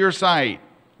this was your site.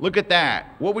 Look at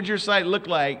that. What would your site look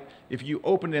like if you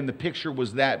opened it and the picture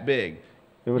was that big?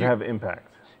 It would have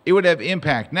impact. It would have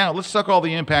impact. Now let's suck all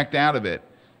the impact out of it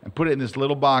and put it in this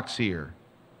little box here.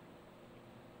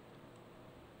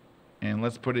 And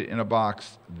let's put it in a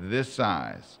box this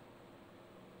size.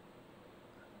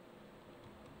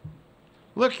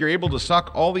 Look, you're able to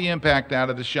suck all the impact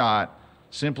out of the shot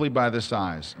simply by the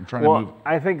size. I'm trying to move.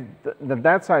 I think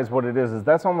that size, what it is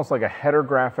that's almost like a header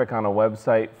graphic on a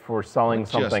website for selling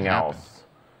something else.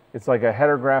 It's like a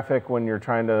header graphic when you're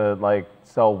trying to like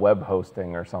sell web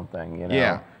hosting or something, you know?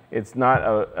 Yeah. It's not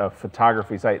a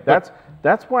photography site.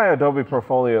 That's why Adobe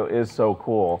Portfolio is so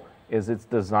cool, is it's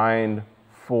designed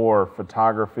for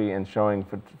photography and showing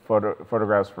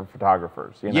photographs for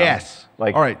photographers. You know? Yes.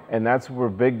 Like, all right. And that's where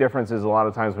big difference is a lot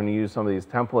of times when you use some of these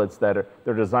templates that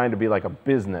they're designed to be like a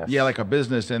business. Yeah, like a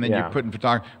business, and then you're putting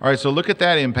photography. All right, so look at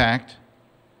that impact,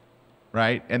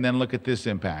 right? And then look at this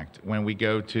impact when we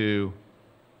go to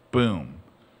boom.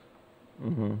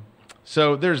 Mm-hmm.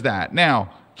 So there's that.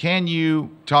 Now, can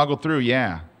you toggle through?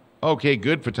 Yeah. Okay,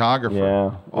 good photographer.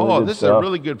 Yeah. Oh, this is a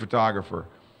really good photographer.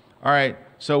 All right,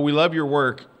 so we love your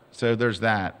work. So there's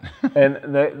that. And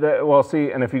well,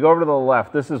 see, and if you go over to the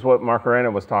left, this is what Mark Arena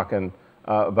was talking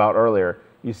about earlier.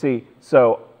 You see,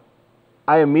 so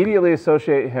I immediately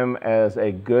associate him as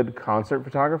a good concert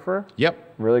photographer.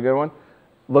 Yep. Really good one.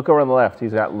 Look over on the left.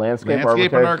 He's got landscape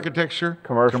and architecture,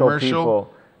 commercial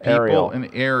people, and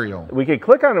aerial. We could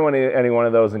click on any one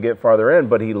of those and get farther in,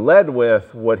 but he led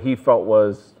with what he felt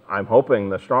was, I'm hoping,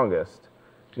 the strongest.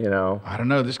 You know, I don't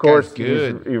know. This guy's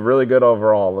good. He's really good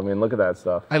overall. I mean, look at that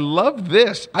stuff. I love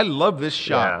this. I love this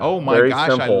shot. Yeah, oh my gosh,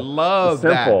 simple. I love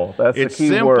that. Simple. That's it's the key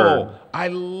simple. word. I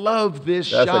love this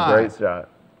shot. That's a great shot.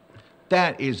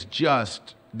 That is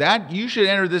just that. You should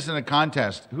enter this in a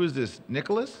contest. Who is this,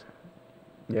 Nicholas?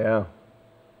 Yeah,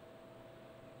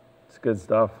 it's good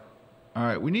stuff. All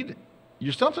right, we need.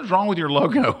 Something's wrong with your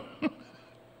logo.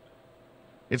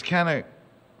 It's kind of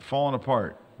falling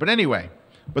apart. But anyway.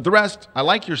 But the rest, I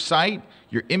like your site.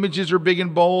 Your images are big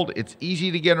and bold. It's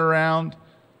easy to get around.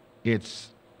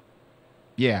 This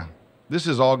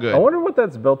is all good. I wonder what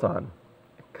that's built on.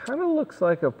 It kind of looks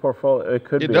like a portfolio. It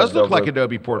could. It does look like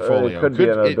Adobe Portfolio. It could be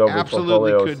an Adobe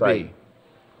Portfolio could site. be.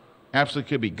 Absolutely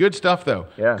could be. Good stuff though.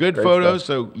 Yeah. Good photos.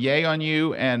 So yay on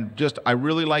you. And I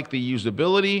really like the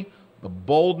usability, the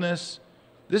boldness.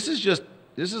 This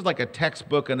is like a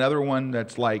textbook. Another one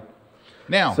that's like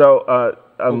now. So.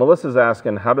 Melissa's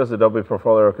asking, how does Adobe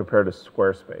Portfolio compare to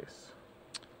Squarespace?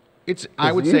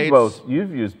 I would say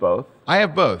you've used both. I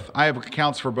have both. I have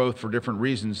accounts for both for different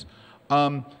reasons.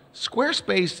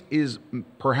 Squarespace is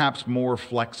perhaps more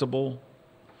flexible,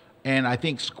 and I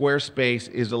think Squarespace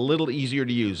is a little easier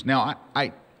to use. Now,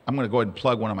 I'm going to go ahead and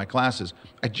plug one of my classes.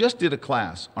 I just did a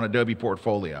class on Adobe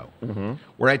Portfolio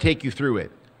where I take you through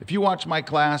it. If you watch my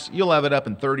class, you'll have it up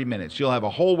in 30 minutes. You'll have a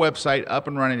whole website up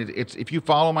and running. It's if you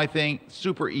follow my thing,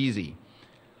 super easy.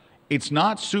 It's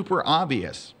not super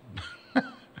obvious.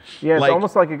 Yeah, it's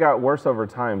almost like it got worse over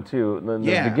time, too. In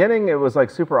the beginning, it was like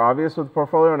super obvious with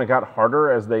Portfolio, and it got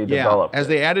harder as they developed. As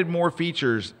they added more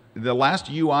features, the last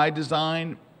UI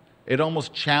design, it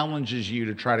almost challenges you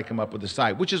to try to come up with a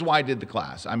site, which is why I did the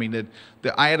class. I mean,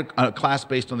 I had a class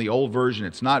based on the old version.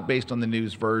 It's not based on the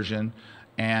news version.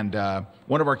 And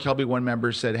one of our Kelby One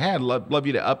members said, hey, I'd love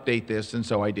you to update this, and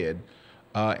so I did.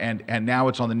 And now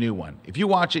it's on the new one. If you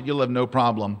watch it, you'll have no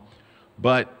problem.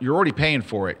 But you're already paying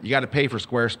for it. You got to pay for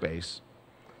Squarespace.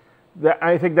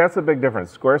 I think that's a big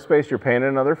difference. Squarespace, you're paying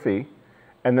another fee.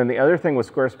 And then the other thing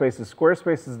with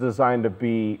Squarespace is designed to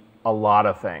be a lot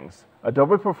of things.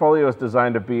 Adobe Portfolio is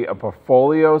designed to be a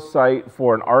portfolio site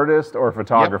for an artist or a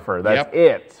photographer. That's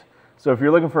it. So if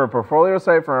you're looking for a portfolio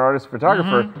site for an artist or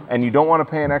photographer and you don't want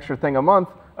to pay an extra thing a month,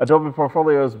 Adobe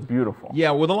Portfolio is beautiful. Yeah,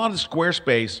 with a lot of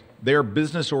Squarespace, they're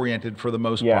business oriented for the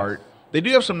most part. They do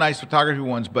have some nice photography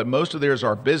ones, but most of theirs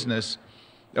are business.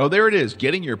 Oh, there it is.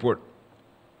 Getting your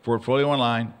portfolio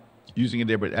online, using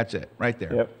Adobe. That's it, right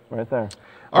there. Yep, right there.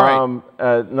 All right.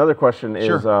 Another question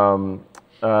is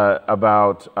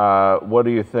about what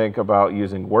do you think about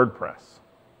using WordPress?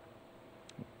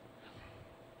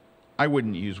 I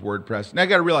wouldn't use WordPress. Now I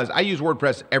got to realize I use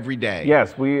WordPress every day.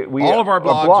 Yes, we all of our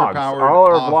blogs are powered. All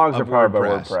our blogs are powered by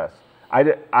WordPress.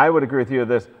 I would agree with you with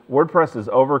this. WordPress is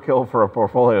overkill for a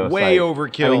portfolio site. Way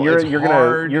overkill. I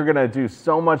mean, you're gonna do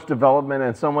so much development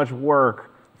and so much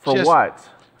work for what?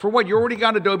 For what? You already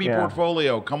got Adobe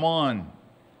Portfolio. Come on.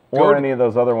 Or any of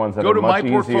those other ones that are much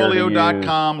easier to use. Go to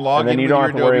myportfolio.com, log in with your Adobe address. And then you don't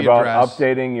have to worry about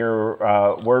updating your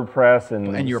WordPress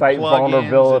and your site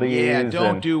vulnerabilities. Yeah,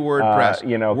 don't do WordPress.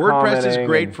 WordPress is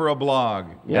great for a blog.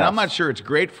 Yes. And I'm not sure it's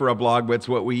great for a blog, but it's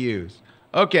what we use.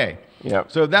 Okay. Yep.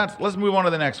 So let's move on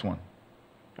to the next one.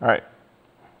 All right.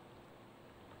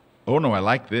 Oh, no, I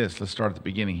like this. Let's start at the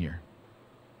beginning here.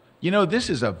 This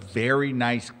is a very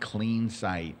nice, clean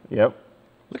site. Yep.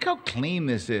 Look how clean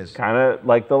this is. Kind of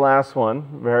like the last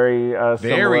one. Very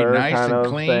similar nice kind and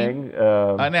of clean.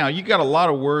 Thing. Now, you got a lot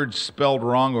of words spelled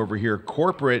wrong over here.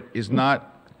 Corporate is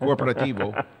not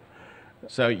corporativo.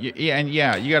 So, you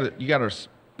got to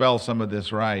spell some of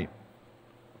this right.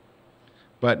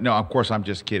 But, no, of course, I'm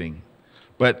just kidding.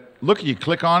 But look, you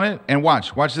click on it and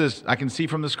watch this. I can see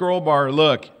from the scroll bar,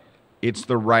 look, it's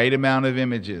the right amount of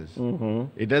images.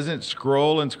 It doesn't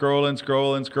scroll and scroll and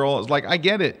scroll and scroll. It's like, I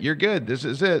get it. You're good. This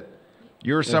is it.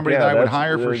 You're somebody that I would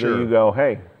hire for sure. You go,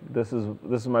 hey, this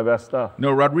is my best stuff.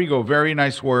 No, Rodrigo, very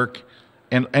nice work.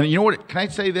 And you know what? Can I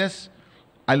say this?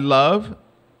 I love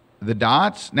the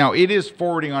dots. Now, it is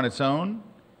forwarding on its own,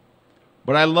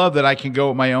 but I love that I can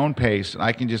go at my own pace.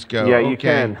 I can just go, you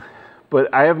can.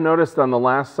 But I have noticed on the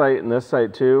last site and this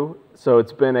site too, so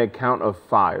it's been a count of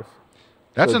 5.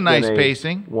 That's a nice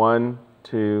pacing. 1,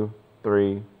 2,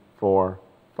 3, 4,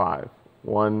 5.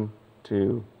 1,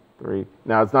 2, 3.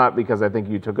 Now it's not because I think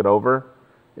you took it over.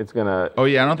 It's gonna. Oh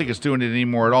yeah, I don't think it's doing it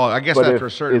anymore at all. I guess after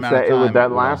a certain amount of time. With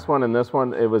that last one and this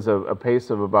one, it was a pace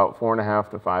of about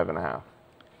 4.5 to 5.5.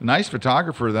 Nice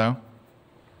photographer though.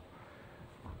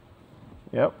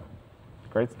 Yep,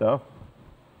 great stuff.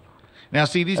 Now,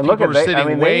 see, these people are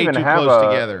sitting way too close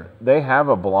together. They have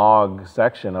a blog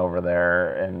section over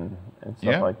there and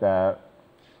stuff like that.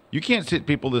 You can't sit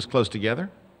people this close together.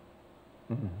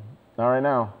 Not right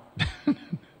now.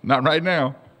 Not right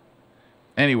now.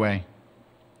 Anyway,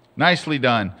 nicely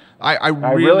done. I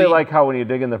really like how when you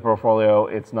dig in the portfolio,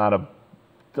 it's not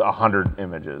 100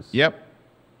 images. Yep.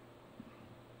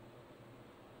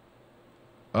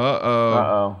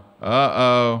 Uh-oh.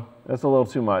 That's a little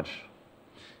too much.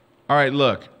 All right,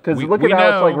 look. Because look at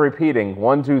how it's like repeating.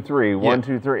 1, 2, 3, 1,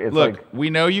 2, 3. It's look, we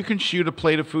know you can shoot a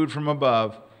plate of food from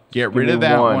above. Get rid of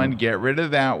that one. Get rid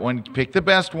of that one. Pick the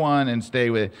best one and stay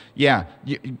with it. Yeah,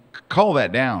 cull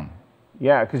that down.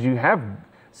 Yeah, because you have.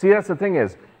 See, that's the thing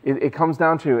is, it comes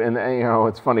down to, and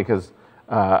it's funny because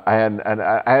I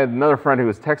had another friend who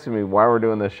was texting me while we're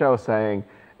doing this show saying,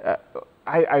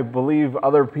 I believe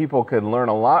other people could learn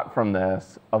a lot from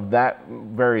this. Of that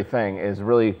very thing is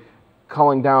really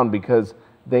culling down because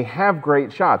they have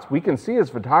great shots. We can see as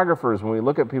photographers when we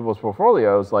look at people's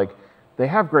portfolios, like they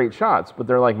have great shots, but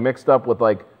they're like mixed up with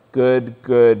like good,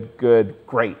 great, good,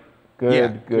 great.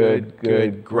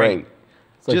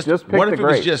 It's just pick what if the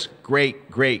it was just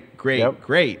great, great.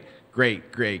 Hey,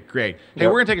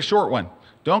 we're gonna take a short one.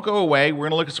 Don't go away. We're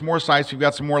gonna look at some more sites. We've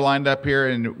got some more lined up here,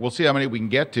 and we'll see how many we can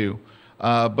get to.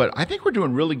 But I think we're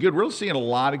doing really good. We're seeing a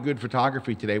lot of good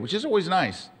photography today, which is always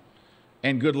nice.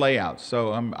 And good layouts.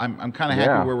 So I'm kind of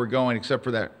happy where we're going, except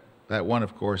for that That one,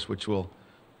 of course, which will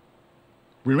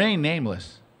remain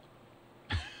nameless.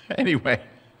 Anyway,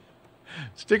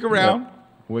 stick around. Yep.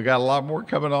 We got a lot more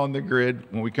coming on the grid.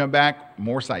 When we come back,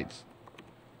 more sites.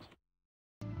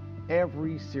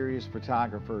 Every serious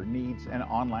photographer needs an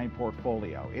online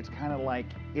portfolio. It's kind of like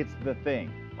it's the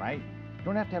thing, right? You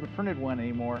don't have to have a printed one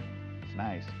anymore. It's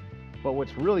nice. But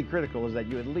what's really critical is that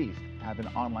you at least have an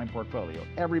online portfolio.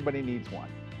 Everybody needs one.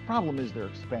 Problem is they're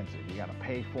expensive. You got to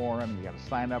pay for them, you got to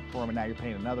sign up for them, and now you're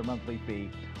paying another monthly fee.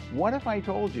 What if I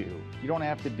told you you don't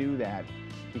have to do that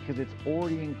because it's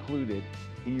already included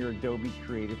in your Adobe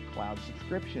Creative Cloud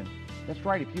subscription? That's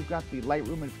right. If you've got the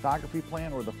Lightroom and Photography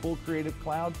plan or the full Creative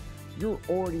Cloud, you're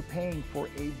already paying for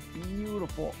a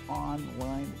beautiful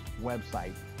online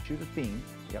website. Choose a theme.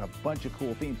 You got a bunch of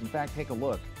cool themes. In fact, take a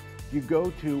look. You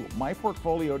go to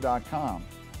myportfolio.com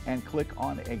and click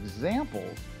on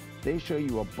examples. They show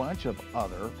you a bunch of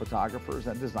other photographers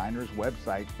and designers'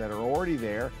 websites that are already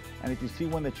there. And if you see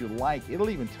one that you like, it'll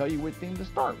even tell you what theme to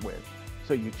start with.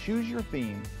 So you choose your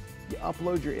theme, you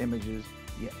upload your images,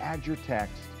 you add your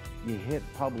text, you hit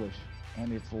publish,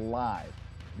 and it's live.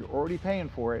 You're already paying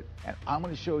for it, and I'm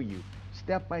going to show you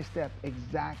step by step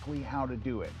exactly how to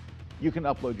do it. You can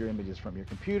upload your images from your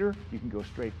computer, you can go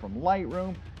straight from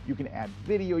Lightroom, you can add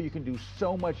video, you can do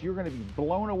so much. You're going to be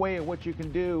blown away at what you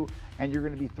can do, and you're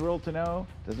going to be thrilled to know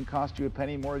it doesn't cost you a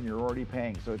penny more than you're already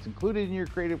paying. So it's included in your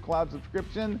Creative Cloud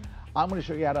subscription. I'm going to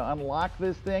show you how to unlock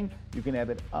this thing. You can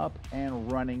have it up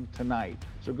and running tonight.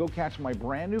 So go catch my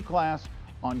brand new class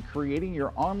on creating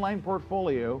your online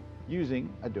portfolio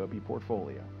using Adobe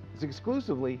Portfolio. It's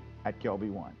exclusively at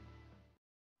Kelby One.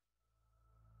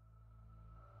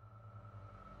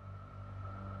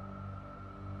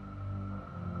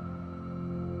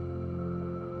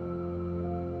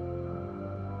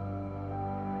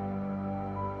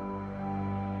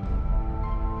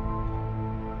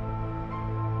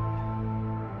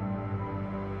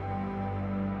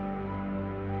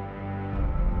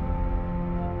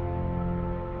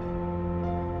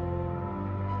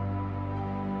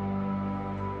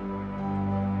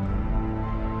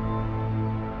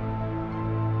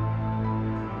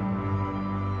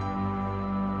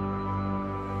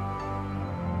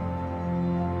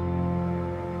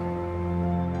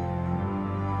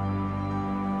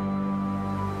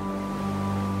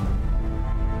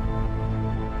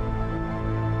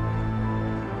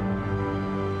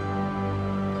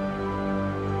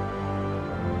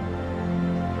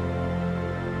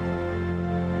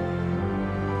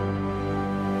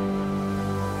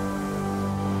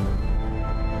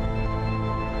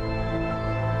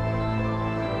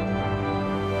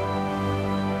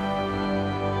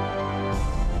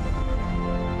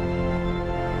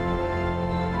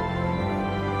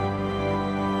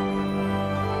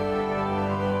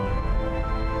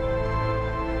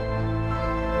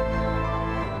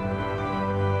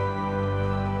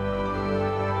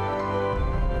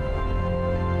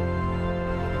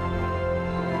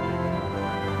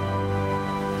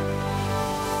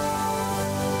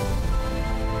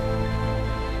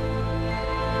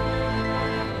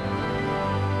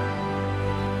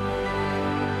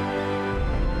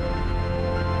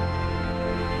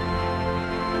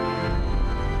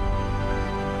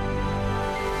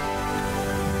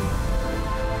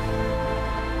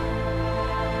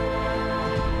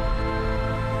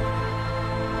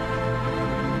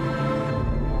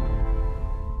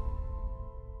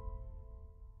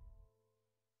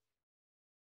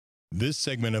 This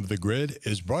segment of The Grid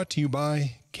is brought to you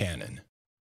by Canon.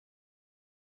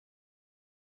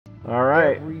 All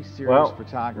right. Every serious Well,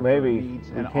 photographer maybe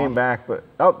needs we an came back, but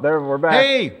oh, there we're back.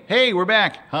 Hey, we're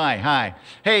back. Hi.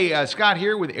 Hey, Scott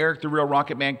here with Erik, the Real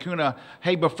Rocket Man Kuna.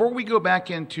 Hey, before we go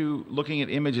back into looking at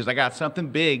images, I got something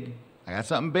big. All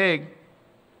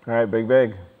right,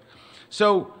 big.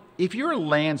 So if you're a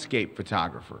landscape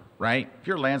photographer, right? If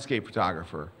you're a landscape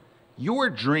photographer, your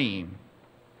dream,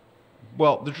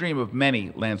 well, the dream of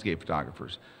many landscape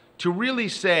photographers, to really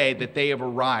say that they have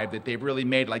arrived, that they've really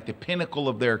made like the pinnacle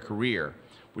of their career,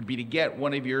 would be to get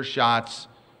one of your shots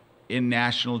in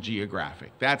National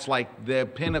Geographic. That's like the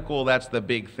pinnacle, that's the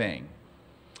big thing.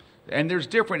 And there's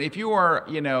different, if you are,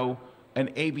 you know, an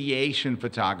aviation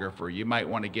photographer, you might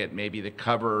want to get maybe the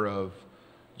cover of,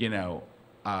 you know,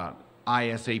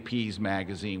 ISAP's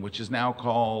magazine, which is now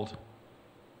called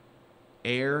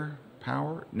Air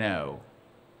Power? No.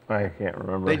 I can't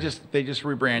remember. They just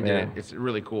rebranded it. It's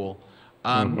really cool.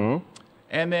 And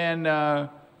then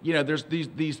you know, there's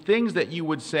these things that you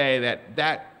would say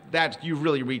that you've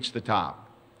really reached the top.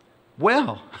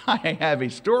 Well, I have a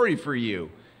story for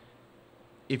you.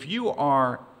 If you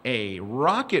are a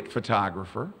rocket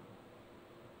photographer,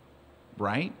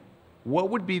 right? what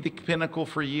would be the pinnacle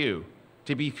for you?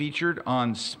 To be featured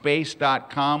on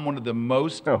space.com, one of the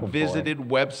most visited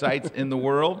websites in the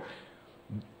world?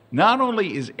 Not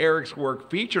only is Erik's work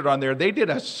featured on there, they did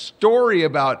a story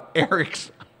about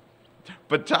Erik's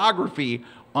photography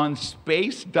on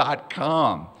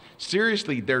space.com.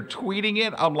 Seriously, they're tweeting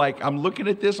it. I'm looking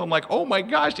at this. I'm like, oh my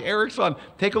gosh, Erik's on.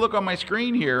 Take a look on my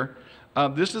screen here.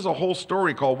 This is a whole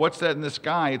story called What's That in the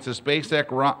Sky? It's a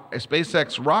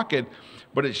SpaceX rocket,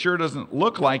 but it sure doesn't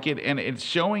look like it. And it's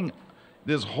showing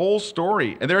this whole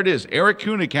story. And there it is. Erik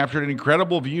Kuna captured an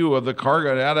incredible view of the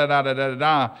cargo,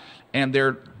 and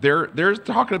they're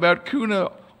talking about Kuna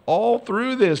all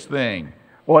through this thing.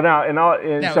 Well, now,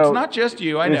 so it's not just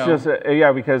you, I know. It's just,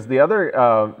 yeah, because the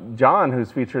other, John,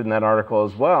 who's featured in that article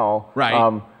as well,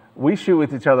 right. We shoot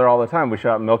with each other all the time. We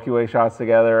shot Milky Way shots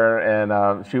together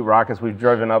and shoot rockets. We've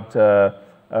driven up to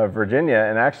Virginia,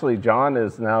 and actually John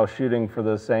is now shooting for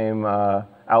the same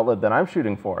outlet that I'm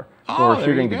shooting for. So we're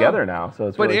shooting together now, so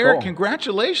it's really Erik, cool.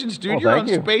 Congratulations, dude. You're on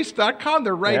space.com.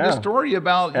 They're writing a story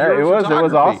about your photography. It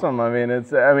was awesome. I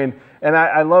mean, and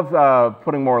I love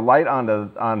putting more light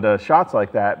onto shots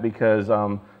like that, because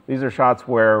these are shots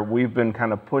where we've been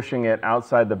kind of pushing it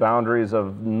outside the boundaries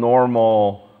of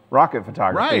normal rocket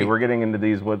photography. Right. We're getting into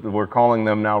these, what we're calling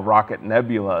them now, rocket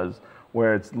nebulas,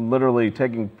 where it's literally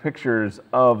taking pictures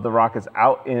of the rockets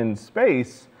out in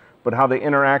space, but how they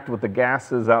interact with the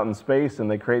gases out in space, and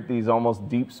they create these almost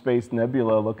deep space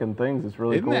nebula looking things. It's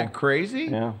really cool. Isn't that crazy?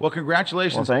 Yeah. Well,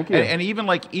 congratulations. Well, thank you. And even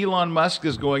like Elon Musk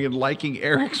is going and liking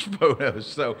Erik's photos.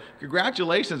 So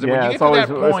congratulations. And yeah, when you it's get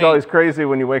to that point, always crazy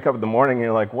when you wake up in the morning and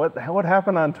you're like, what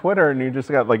happened on Twitter? And you just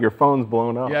got like your phone's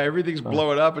blown up. Yeah, everything's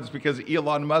blowing up. It's because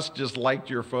Elon Musk just liked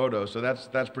your photo. So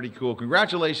that's pretty cool.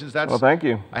 Congratulations. Well, thank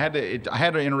you. I had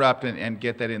to interrupt and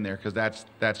get that in there, because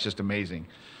that's just amazing.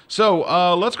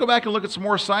 So let's go back and look at some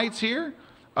more sites here.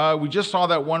 We just saw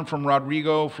that one from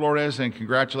Rodrigo Flores, and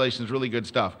congratulations, really good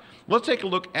stuff. Let's take a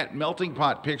look at melting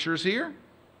pot pictures here.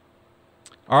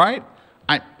 All right.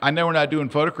 I know we're not doing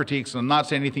photo critiques, and I'm not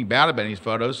saying anything bad about these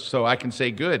photos, so I can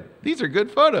say good. These are good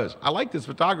photos. I like this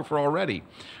photographer already.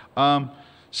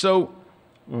 It's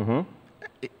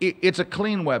a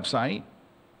clean website.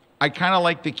 I kind of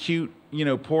like the cute,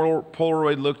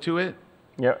 Polaroid look to it.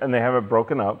 Yeah, and they have it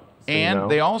broken up. And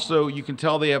they also, you can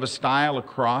tell they have a style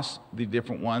across the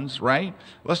different ones, right?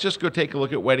 Let's just go take a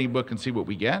look at Wedding Book and see what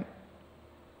we get.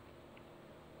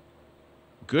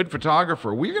 Good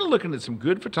photographer. We're going to look at some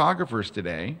good photographers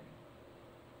today.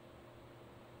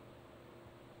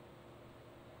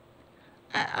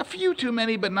 A few too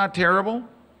many, but not terrible.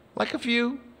 Like a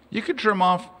few. You could trim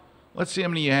off. Let's see how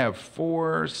many you have.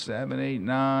 4, 7, 8,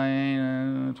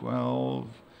 9, 12.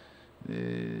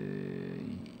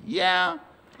 Yeah.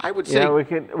 I would say, yeah, we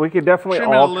could definitely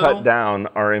all cut down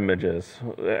our images. I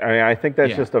mean, I think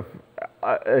that's just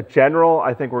a general.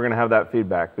 I think we're going to have that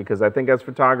feedback, because I think as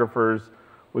photographers,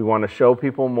 we want to show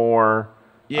people more.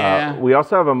 Yeah. We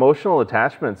also have emotional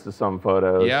attachments to some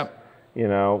photos. Yep.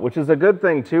 Which is a good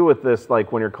thing too with this.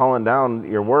 Like when you're calling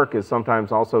down your work, is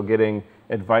sometimes also getting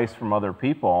advice from other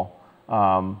people,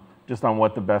 just on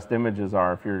what the best images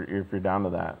are if you're down to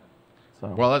that. So.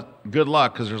 Well, good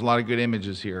luck, because there's a lot of good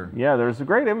images here. Yeah, there's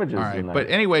great images in there. But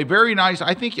anyway, very nice.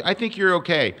 I think you're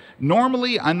okay.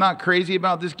 Normally, I'm not crazy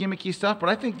about this gimmicky stuff, but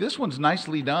I think this one's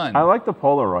nicely done. I like the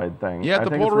Polaroid thing. Yeah, I the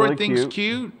think Polaroid it's really thing's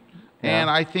cute, and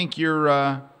I think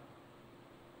your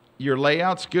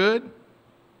layout's good.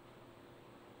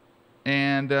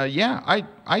 And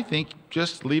I think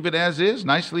just leave it as is.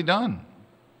 Nicely done.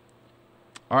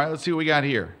 All right, let's see what we got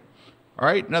here. All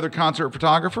right, another concert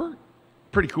photographer.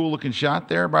 Pretty cool looking shot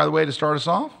there, by the way, to start us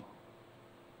off.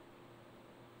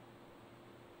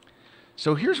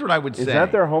 So here's what I would say. Is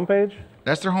that their homepage?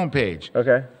 That's their homepage.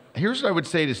 Okay. Here's what I would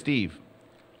say to Steve.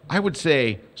 I would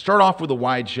say start off with a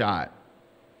wide shot.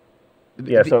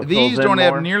 Yeah, so these don't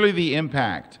have nearly the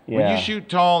impact. Yeah. When you shoot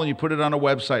tall and you put it on a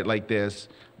website like this,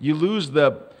 you lose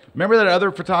the... Remember that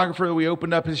other photographer that we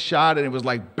opened up his shot and it was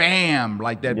like, bam,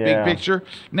 like that big picture?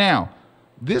 Now,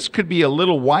 this could be a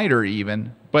little wider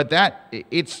even, but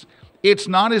it's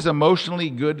not as emotionally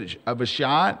good of a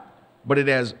shot, but it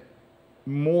has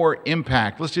more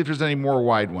impact. Let's see if there's any more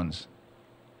wide ones.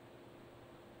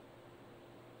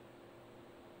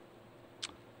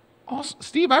 Also,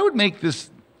 Steve, I would make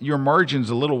your margins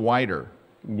a little wider.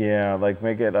 Yeah, like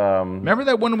make it. Remember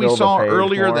that one we saw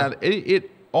earlier more? That it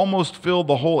almost filled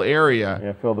the whole area.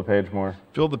 Yeah, fill the page more.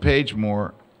 Fill the page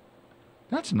more.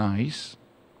 That's nice.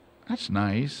 That's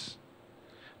nice.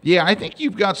 Yeah, I think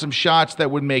you've got some shots that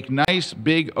would make nice,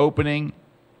 big opening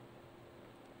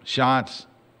shots.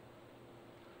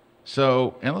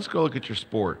 So, and let's go look at your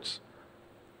sports.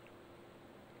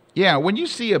 Yeah, when you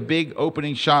see a big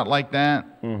opening shot like that,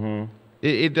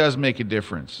 it does make a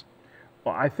difference.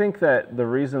 Well, I think that the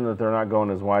reason that they're not going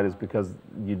as wide is because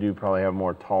you do probably have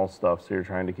more tall stuff, so you're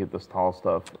trying to keep this tall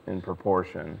stuff in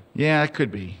proportion. Yeah, it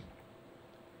could be.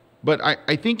 But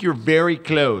I think you're very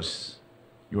close.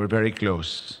 You're very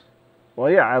close. Well,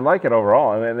 yeah, I like it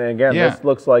overall. And again, this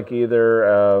looks like either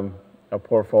a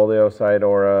portfolio site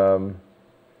or,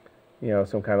 you know,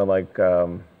 some kind of like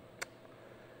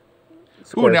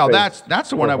Ooh, now that's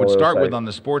the one I would start site. with on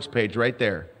the sports page right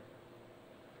there.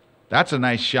 That's a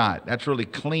nice shot. That's really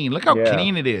clean. Look how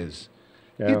clean it is.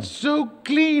 Yeah. It's so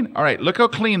clean. All right, look how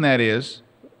clean that is.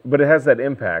 But it has that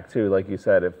impact too, like you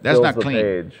said. It That's fills not the clean.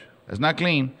 page. That's not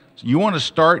clean. So you want to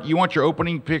start, you want your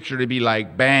opening picture to be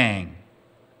like bang.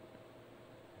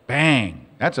 Bang.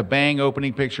 That's a bang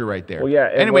opening picture right there. Well, yeah,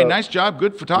 anyway, nice job.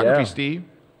 Good photography, Yeah. Steve.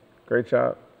 Great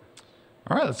shot.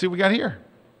 All right, let's see what we got here.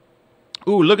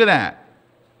 Ooh, look at that.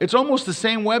 It's almost the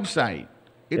same website.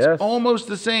 It's almost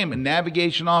the same. And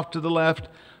navigation off to the left,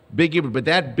 big image. But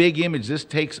that big image, this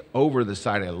takes over the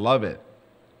site. I love it.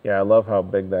 Yeah, I love how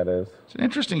big that is. It's an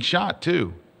interesting shot,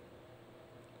 too.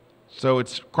 So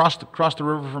it's across the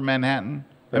river from Manhattan.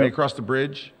 I mean, across the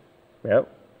bridge.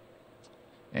 Yep.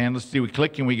 And let's see, we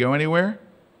click. Can we go anywhere?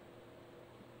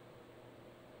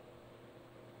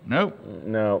 Nope.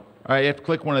 No. All right, you have to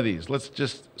click one of these. Let's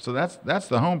just, so that's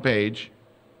the home page,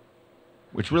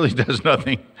 which really does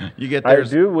nothing. You get there. I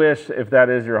do wish if that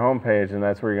is your homepage and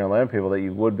that's where you're going to land people that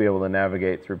you would be able to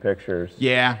navigate through pictures.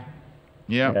 Yeah.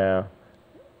 Yeah.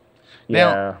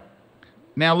 Yeah.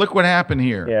 Now look what happened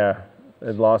here. Yeah.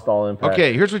 It lost all impact.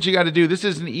 Okay, here's what you got to do. This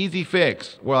is an easy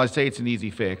fix. Well, I say it's an easy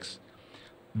fix.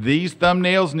 These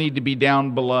thumbnails need to be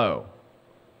down below.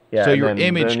 Yeah, so your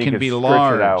image can be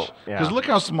large. Because look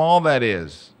how small that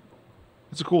is.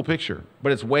 It's a cool picture,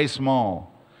 but it's way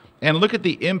small. And look at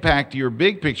the impact your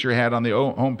big picture had on the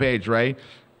home page, right?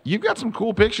 You've got some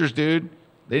cool pictures, dude.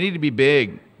 They need to be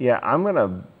big. Yeah, I'm going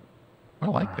to... I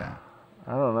like that.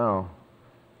 I don't know.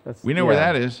 We know where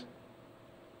that is.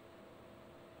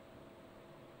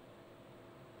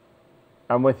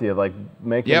 I'm with you. Like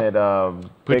making it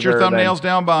put your thumbnails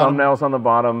down bottom. Thumbnails on the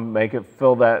bottom. Make it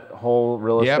fill that whole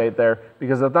real estate there.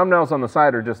 Because the thumbnails on the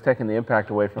side are just taking the impact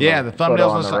away from the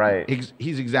thumbnails on the right.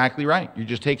 He's exactly right. You're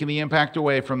just taking the impact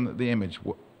away from the image.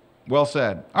 Well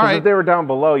said. All right. If they were down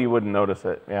below, you wouldn't notice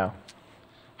it. Yeah.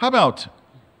 How about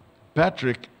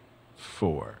Patrick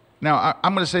 4? Now,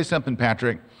 I'm going to say something,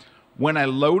 Patrick. When I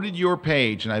loaded your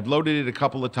page, and I've loaded it a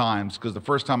couple of times, because the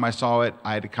first time I saw it,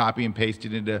 I had to copy and paste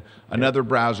it into another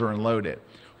browser and load it.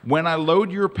 When I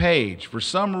load your page, for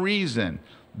some reason,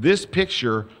 this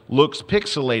picture looks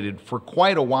pixelated for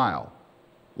quite a while.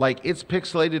 Like it's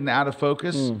pixelated and out of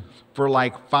focus for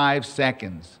like 5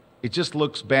 seconds. It just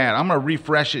looks bad. I'm going to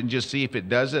refresh it and just see if it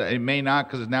does it. It may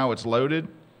not because now it's loaded.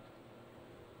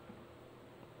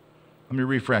 Let me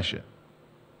refresh it.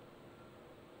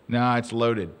 No, it's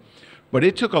loaded. But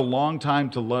it took a long time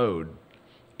to load,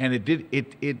 and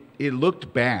it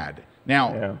looked bad.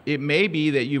 Now, it may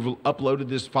be that you've uploaded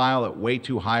this file at way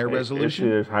too high a resolution.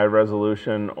 There's high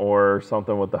resolution or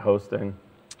something with the hosting.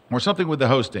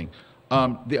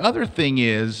 The other thing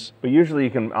is... But usually you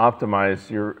can optimize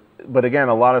your... But again,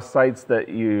 a lot of sites that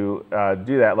you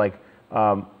do that, like,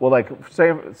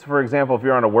 say, for example, if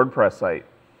you're on a WordPress site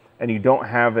and you don't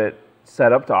have it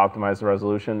set up to optimize the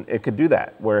resolution, it could do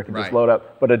that, where it can just load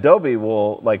up. But Adobe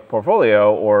will, like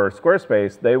Portfolio or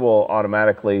Squarespace, they will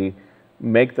automatically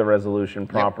make the resolution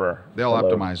proper. Yep. They'll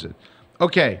optimize it.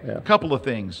 Okay, a couple of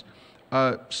things.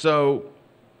 So,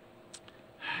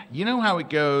 you know how it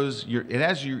goes, it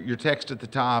has your text at the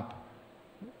top,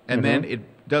 and then it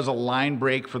does a line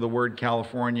break for the word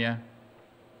California.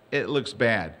 It looks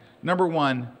bad. Number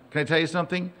one, can I tell you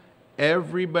something?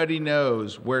 Everybody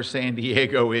knows where San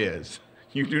Diego is.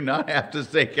 You do not have to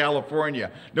say California.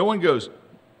 No one goes,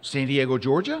 San Diego,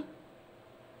 Georgia?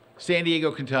 San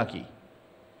Diego, Kentucky?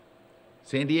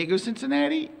 San Diego,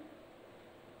 Cincinnati?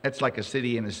 That's like a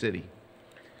city in a city.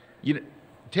 You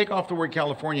take off the word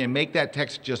California and make that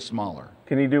text just smaller.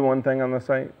 Can you do one thing on the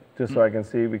site, just so I can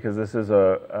see, because this is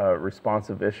a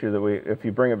responsive issue that if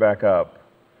you bring it back up,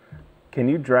 can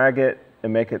you drag it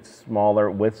and make it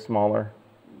smaller, width smaller?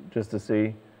 Just to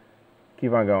see.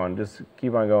 Keep on going. Just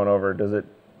keep on going over. Does it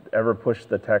ever push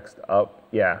the text up?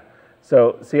 Yeah.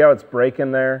 So see how it's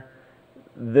breaking there?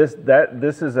 This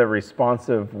is a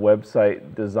responsive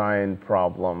website design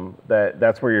problem.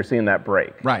 That's where you're seeing that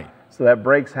break. Right. So that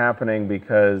break's happening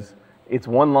because it's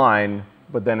one line,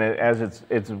 but then as it's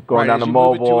going down to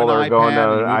mobile or going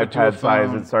to an iPad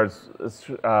size, it starts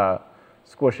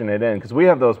squishing it in, because we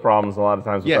have those problems a lot of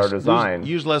times with our design.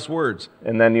 Use less words.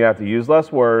 And then you have to use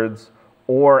less words,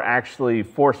 or actually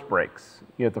force breaks.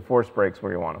 You have to force breaks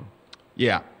where you want them.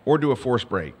 Yeah, or do a force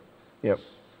break. Yep.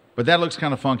 But that looks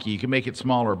kind of funky. You can make it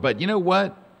smaller. But you know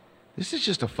what? This is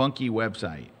just a funky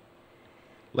website.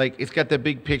 Like, it's got that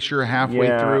big picture halfway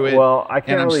through it. Well, I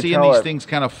can't and I'm really seeing tell these it. things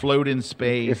kind of float in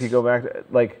space. If you go back to,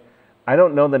 like, I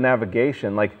don't know the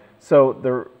navigation. Like, so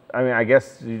the, I mean, I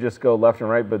guess you just go left and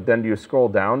right, but then do you scroll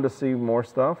down to see more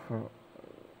stuff?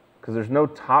 Because there's no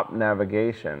top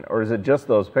navigation. Or is it just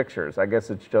those pictures? I guess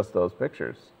it's just those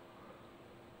pictures.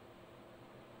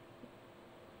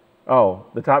 Oh,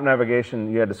 the top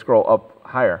navigation, you had to scroll up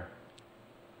higher.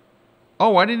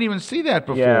 Oh, I didn't even see that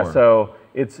before. Yeah, so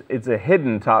it's a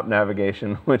hidden top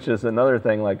navigation, which is another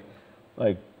thing. Like,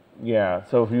 yeah.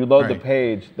 So if you load the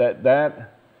page,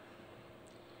 that.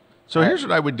 So here's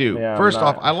what I would do. Yeah, First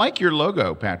off, I like your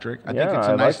logo, Patrick. I think it's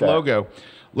a nice logo.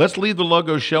 Let's leave the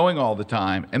logo showing all the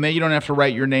time, and then you don't have to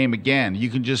write your name again. You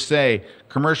can just say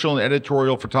commercial and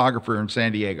editorial photographer in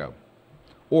San Diego.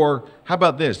 Or how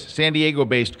about this? San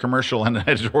Diego-based commercial and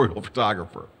editorial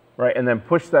photographer. Right, and then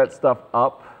push that stuff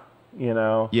up, you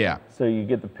know. Yeah. So you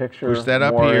get the picture. Push that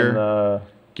up more here. in the,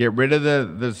 get rid of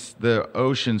the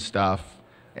ocean stuff,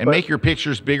 and make your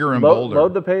pictures bigger and bolder.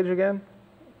 Load the page again.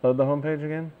 Load the home page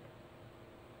again.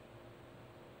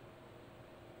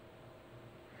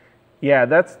 Yeah,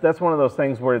 that's one of those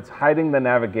things where it's hiding the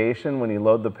navigation when you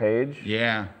load the page.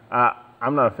 Yeah.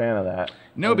 I'm not a fan of that.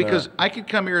 No, because I could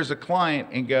come here as a client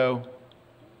and go,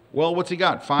 well, what's he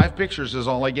got? 5 pictures is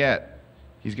all I get.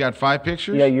 He's got 5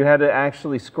 pictures? Yeah, you had to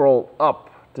actually scroll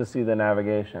up to see the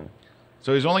navigation.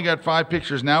 So he's only got 5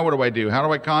 pictures. Now what do I do? How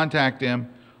do I contact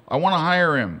him? I want to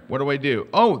hire him. What do I do?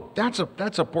 Oh, that's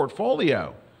a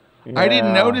portfolio. Yeah, I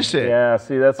didn't notice it. Yeah,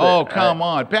 see, that's Oh, come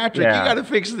on. Patrick, yeah. you got to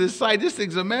fix this site. This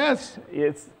thing's a mess.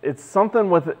 It's something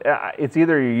with, it's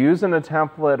either you're using a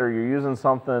template or you're using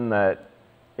something that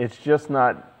it's just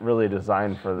not really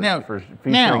designed for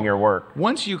featuring your work.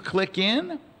 Once you click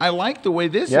in, I like the way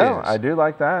this is. Yeah, I do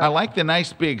like that. I like the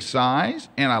nice big size,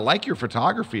 and I like your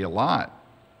photography a lot.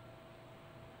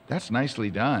 That's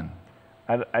nicely done.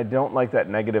 I don't like that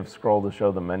negative scroll to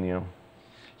show the menu.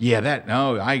 Yeah,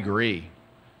 no, I agree.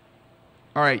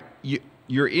 All right,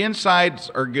 your insides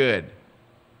are good,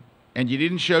 and you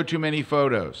didn't show too many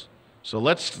photos. So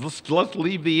let's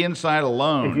leave the inside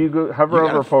alone. If you hover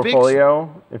over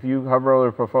portfolio,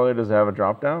 does it have a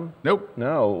drop down? Nope.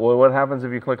 No. Well, what happens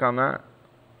if you click on that?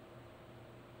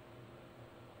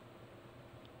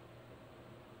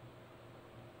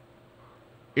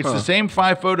 It's the same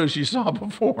 5 photos you saw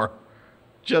before,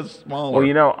 just smaller. Well,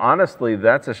 you know, honestly,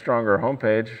 that's a stronger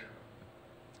homepage.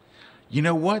 You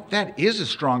know what? That is a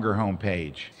stronger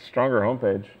homepage. Stronger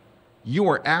homepage. You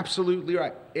are absolutely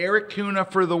right. Erik Kuna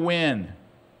for the win.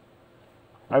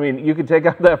 I mean, you could take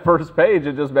out that first page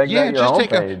and just make that your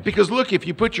homepage. Because look, if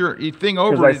you put your thing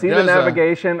over it, I see the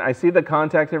navigation, I see the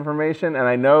contact information, and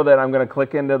I know that I'm going to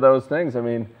click into those things. I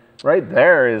mean, right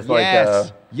there is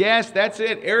Yes, that's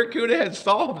it. Erik Kuna has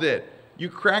solved it. You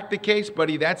cracked the case,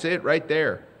 buddy. That's it right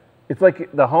there. It's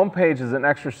like the homepage is an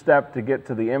extra step to get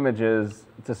to the images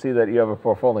to see that you have a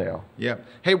portfolio. Yeah.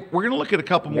 Hey, we're going to look at a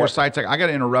couple more sites. I got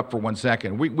to interrupt for 1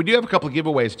 second. We do have a couple of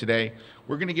giveaways today.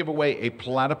 We're going to give away a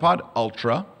Platypod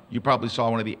Ultra. You probably saw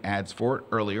one of the ads for it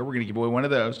earlier. We're going to give away one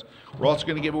of those. We're also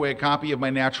going to give away a copy of my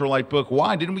Natural Light book.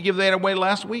 Why? Didn't we give that away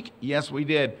last week? Yes, we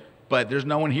did. But there's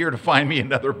no one here to find me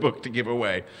another book to give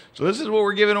away. So this is what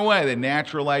we're giving away, the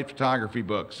Natural Light Photography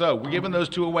book. So we're giving those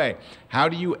 2 away. How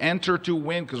do you enter to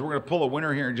win? Because we're going to pull a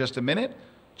winner here in just a minute.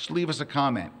 Just leave us a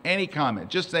comment, any comment.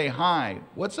 Just say, hi,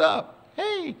 what's up,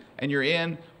 hey, and you're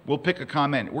in. We'll pick a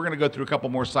comment. We're going to go through a couple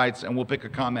more sites, and we'll pick a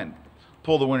comment.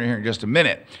 Pull the winner here in just a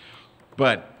minute.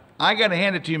 But I got to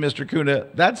hand it to you, Mr. Kuna.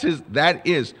 That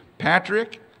is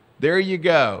Patrick. There you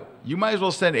go. You might as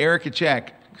well send Erik a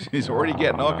check. He's already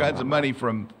getting all kinds of money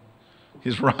from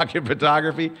his rocket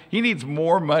photography. He needs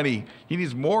more money. He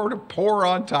needs more to pour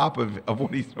on top of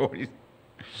what he's.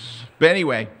 But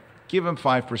anyway, give him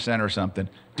 5% or something.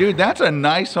 Dude, that's a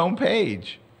nice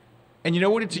homepage. And you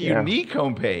know what? It's a unique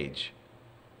homepage.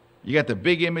 You got the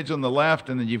big image on the left,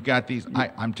 and then you've got these.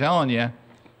 I'm telling you.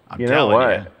 You know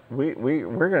what?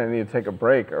 We're going to need to take a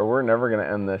break, or we're never going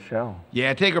to end this show.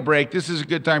 Yeah, take a break. This is a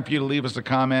good time for you to leave us a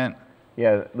comment.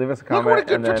 Yeah, leave us a comment. Look what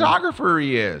a good photographer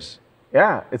he is.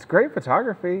 Yeah, it's great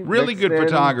photography. Really good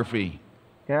photography.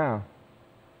 Yeah.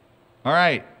 All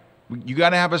right. You got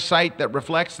to have a site that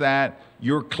reflects that.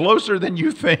 You're closer than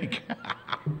you think.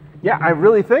 Yeah, I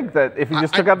really think that if you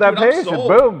just took out that page,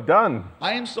 boom, done.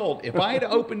 I am sold. If I had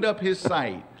opened up his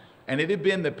site and it had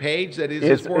been the page that is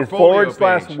It's his portfolio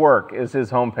page. /work is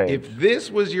his homepage. If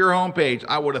this was your homepage,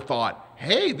 I would have thought,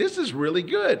 hey, this is really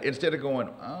good. Instead of going,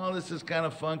 oh, this is kind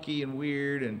of funky and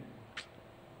weird. And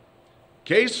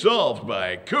case solved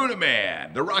by Kuna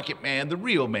Man, the Rocket Man, the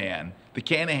Real Man, the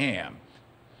Can of Ham.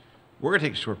 We're going to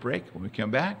take a short break. When we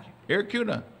come back, Erik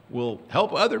Kuna will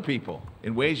help other people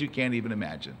in ways you can't even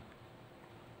imagine.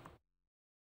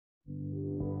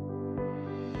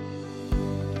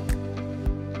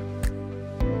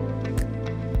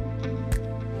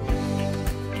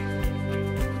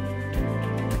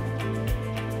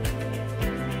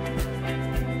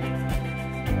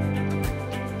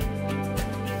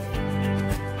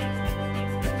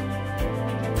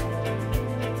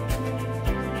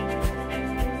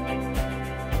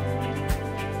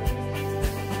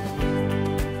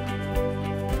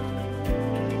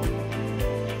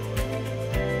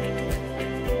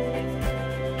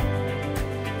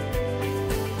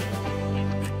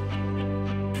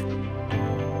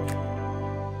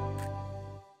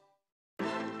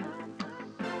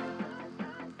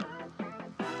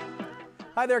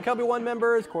 Hi there, Kelby One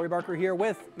members. Corey Barker here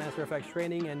with Master FX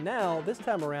Training, and now, this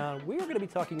time around, we are going to be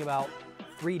talking about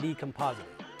 3D compositing.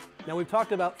 Now, we've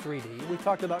talked about 3D, we've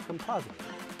talked about compositing.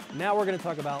 Now we're going to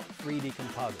talk about 3D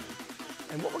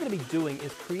compositing. And what we're going to be doing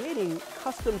is creating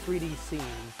custom 3D scenes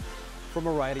from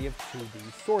a variety of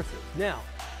 2D sources. Now,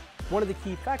 one of the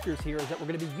key factors here is that we're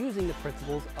going to be using the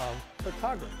principles of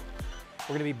photography.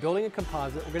 We're going to be building a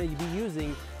composite, we're going to be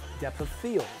using depth of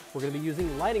field. We're going to be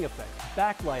using lighting effects,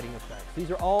 backlighting effects.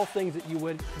 These are all things that you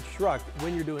would construct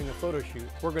when you're doing a photo shoot.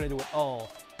 We're going to do it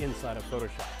all inside of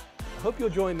Photoshop. I hope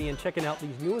you'll join me in checking out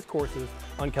these newest courses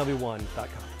on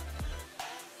KelbyOne.com.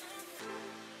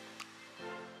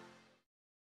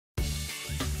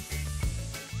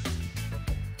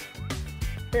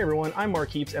 Hey everyone, I'm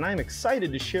Mark Heaps, and I'm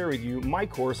excited to share with you my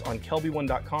course on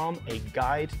KelbyOne.com, A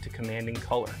Guide to Commanding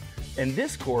Color. In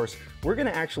this course, we're going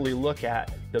to actually look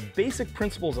at the basic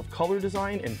principles of color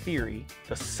design and theory,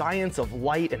 the science of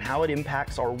light and how it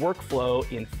impacts our workflow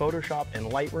in Photoshop and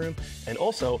Lightroom, and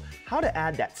also how to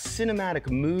add that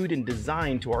cinematic mood and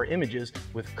design to our images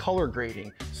with color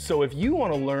grading. So if you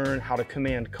want to learn how to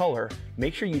command color,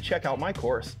 make sure you check out my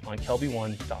course on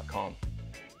KelbyOne.com.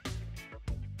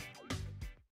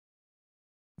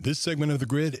 This segment of The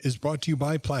Grid is brought to you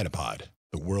by Platypod,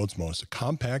 the world's most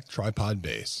compact tripod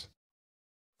base.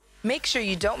 Make sure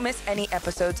you don't miss any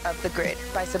episodes of The Grid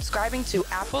by subscribing to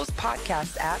Apple's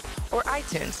podcast app or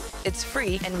iTunes. It's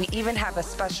free, and we even have a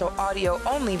special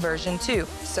audio-only version too.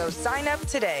 So sign up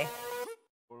today.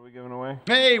 What are we giving away?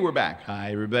 Hey, we're back.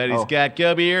 Hi, everybody. Scott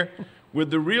Kelby here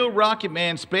with the real Rocket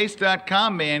Man,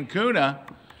 Space.com man, Kuna.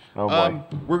 Oh, boy.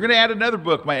 We're going to add another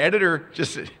book. My editor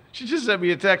she just sent me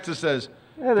a text that says,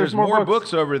 Yeah, there's more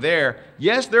books over there.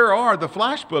 Yes, there are. The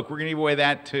Flash book, we're going to give away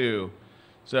that too.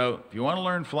 So if you want to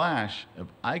learn Flash,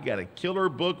 I got a killer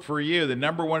book for you. The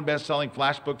 #1 best-selling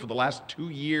Flash book for the last 2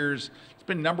 years. It's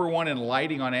been #1 in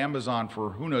lighting on Amazon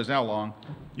for who knows how long.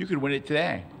 You could win it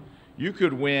today. You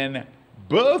could win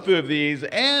both of these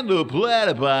and a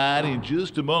Platypod in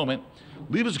just a moment.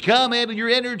 Leave us a comment and you're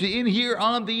entered in here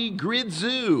on the Grid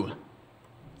Zoo.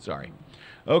 Sorry.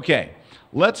 Okay,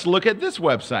 let's look at this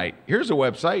website. Here's a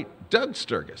website, Doug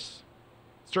Sturgis.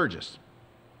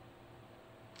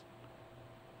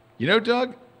 You know,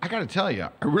 Doug, I got to tell you,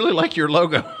 I really like your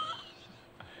logo.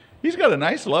 He's got a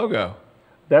nice logo.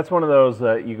 That's one of those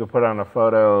that you could put on a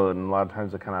photo, and a lot of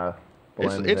times it kind of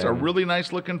blends in. It's a really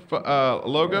nice looking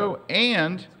logo,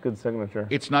 and it's a good signature.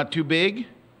 It's not too big.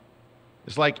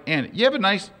 It's like, and you have a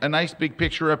nice big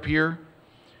picture up here,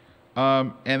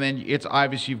 and then it's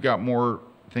obvious you've got more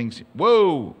things.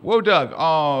 Whoa, Doug!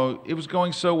 Oh, it was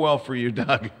going so well for you,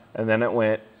 Doug. And then it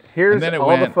went. Here's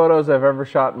all the photos I've ever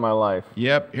shot in my life.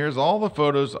 Yep, here's all the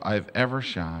photos I've ever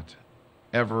shot,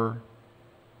 ever.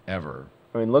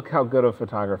 I mean, look how good a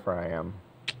photographer I am.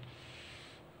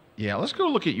 Yeah, let's go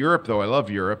look at Europe, though. I love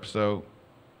Europe, so.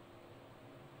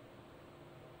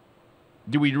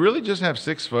 Do we really just have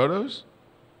 6 photos?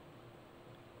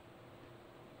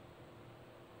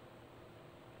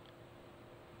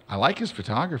 I like his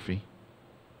photography.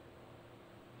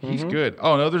 He's good.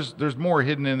 Oh, no, there's more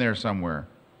hidden in there somewhere.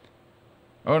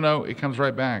 Oh, no, it comes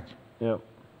right back. Yep.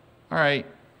 All right.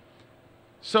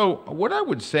 So what I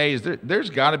would say is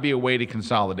there's got to be a way to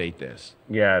consolidate this.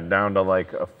 Yeah, down to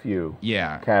like a few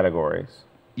categories.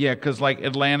 Yeah, because like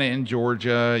Atlanta and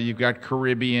Georgia, you've got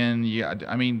Caribbean. Yeah,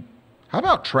 I mean, how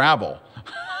about travel?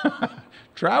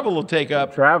 Travel will take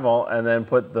up. Travel, and then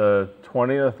put the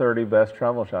 20 to 30 best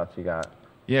travel shots you got.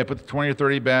 Yeah, put the 20 or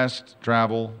 30 best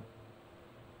travel.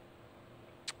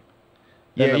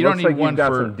 Then Yeah, it you don't looks need like one you've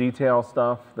got for. some detail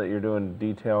stuff that you're doing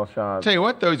detail shots. Tell you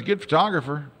what, though, he's a good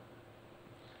photographer.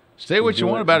 Say what you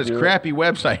want about his crappy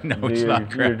website. No, it's not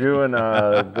crappy. You're doing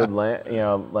a good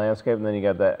landscape, and then you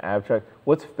got that abstract.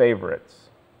 What's favorites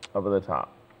up at the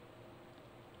top?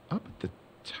 Up at the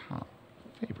top,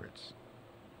 favorites.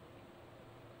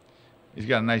 He's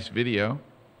got a nice video.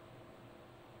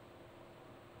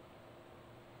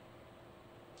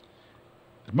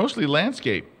 Mostly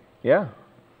landscape. Yeah.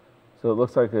 So it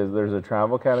looks like there's a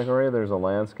travel category, there's a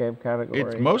landscape category.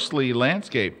 It's mostly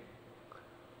landscape.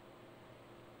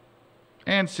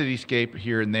 And cityscape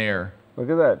here and there. Look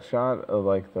at that shot of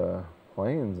like the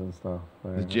planes and stuff.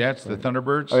 The jets, the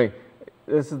Thunderbirds. I mean,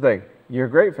 this is the thing. You're a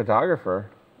great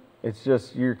photographer. It's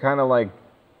just you're kind of like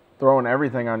throwing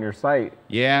everything on your site.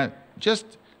 Yeah,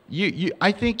 just you.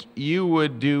 I think you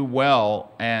would do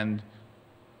well and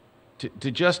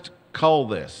to just cull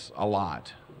this a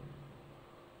lot.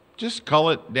 Just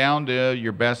cull it down to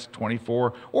your best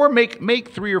 24, or make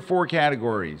 3 or 4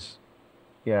 categories.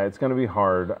 Yeah, it's going to be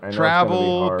hard. I know Travel, it's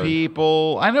gonna be hard.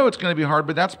 people. I know it's going to be hard,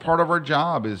 but that's part of our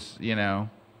job. Is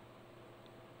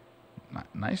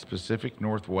nice Pacific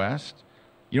Northwest.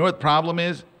 You know what the problem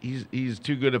is? He's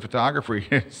too good a photographer.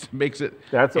 It makes it.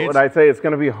 That's what I say. It's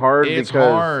going to be hard. It's because,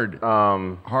 hard.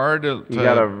 Hard to. You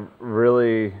got a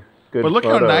really good. But look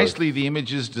photos. how nicely the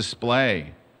images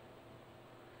display.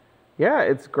 Yeah,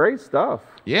 it's great stuff.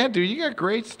 Yeah, dude, you got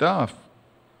great stuff.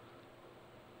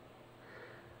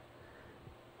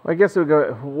 I guess it would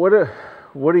go.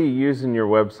 What are you using your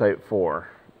website for?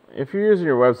 If you're using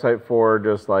your website for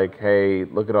just like, hey,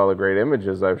 look at all the great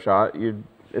images I've shot,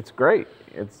 it's great.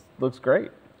 It looks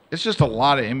great. It's just a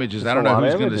lot of images. I don't know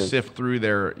who's going to sift through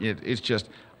there. It's just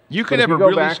you could have a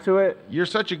really. Back to it. You're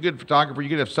such a good photographer. You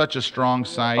could have such a strong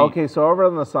site. Okay, so over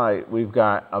on the site we've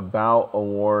got about,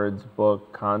 awards,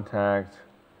 book, contact,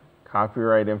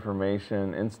 copyright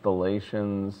information,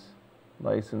 installations,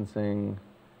 licensing.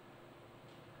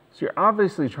 So you're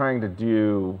obviously trying to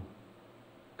do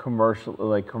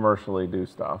commercially do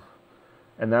stuff.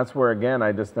 And that's where, again,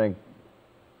 I just think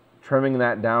trimming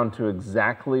that down to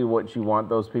exactly what you want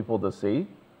those people to see.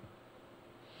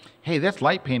 Hey, that's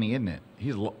light painting, isn't it?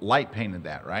 He's light painted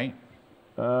that, right?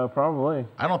 Probably.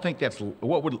 I don't think that's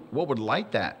what would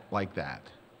light that like that.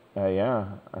 Yeah,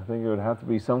 I think it would have to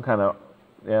be some kind of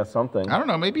something. I don't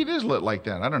know. Maybe it is lit like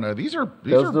that. I don't know.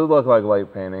 Those do look like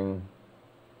light painting.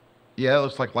 Yeah, it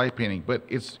looks like light painting, but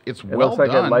it's well done. It looks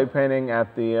like a light painting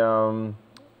at the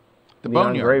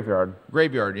Boneyard Graveyard.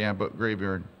 Graveyard, yeah, but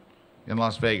Graveyard in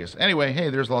Las Vegas. Anyway, hey,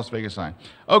 there's the Las Vegas sign.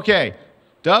 Okay,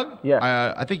 Doug.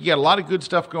 Yeah. I think you got a lot of good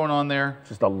stuff going on there.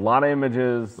 Just a lot of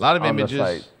images. A lot of on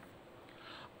images.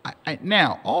 The site.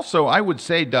 Now, also, I would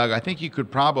say, Doug, I think you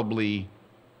could probably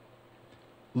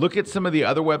look at some of the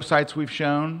other websites we've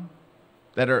shown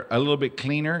that are a little bit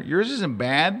cleaner. Yours isn't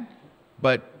bad,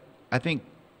 but I think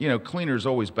cleaner is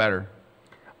always better.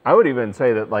 I would even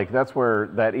say that that's where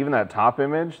even that top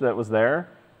image that was there,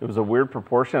 it was a weird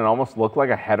proportion. It almost looked like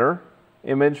a header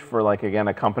image for again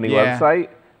a company website.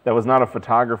 That was not a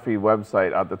photography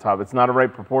website at the top. It's not a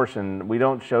right proportion. We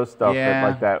don't show stuff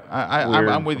like that.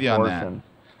 I'm with you on that.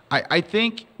 I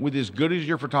think with as good as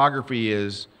your photography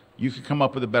is, you could come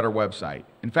up with a better website.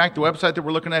 In fact, the website that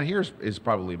we're looking at here is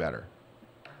probably better.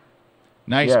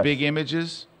 Nice big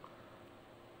images.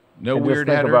 No weird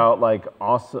just think header. About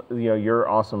awesome, your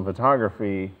awesome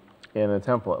photography in a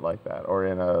template like that, or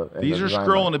in a. These are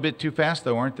scrolling a bit too fast,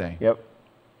 though, aren't they? Yep.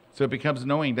 So it becomes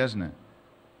annoying, doesn't it?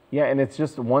 Yeah, and it's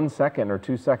just 1 second or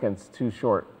 2 seconds too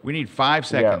short. We need 5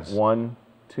 seconds. Yeah, 1,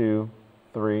 2,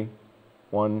 3,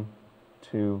 1,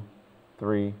 2,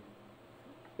 3.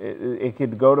 It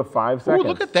could go to 5 seconds. Oh,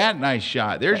 look at that nice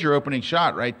shot. There's your opening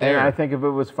shot right there. And I think if it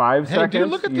was 5 seconds, dude,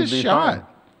 look at this shot.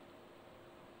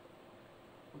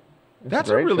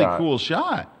 That's a really cool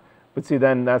shot. But see,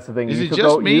 then that's the thing. Is it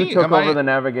just me? You took over the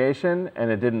navigation, and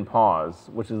it didn't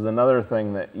pause, which is another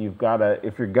thing that you've got to,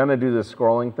 if you're going to do this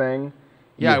scrolling thing.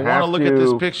 Yeah, I want to look at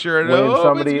this picture and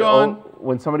it's gone.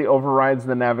 When somebody overrides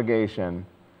the navigation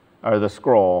or the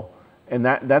scroll, and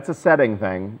that's a setting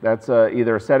thing. That's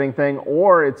either a setting thing,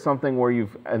 or it's something where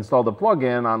you've installed a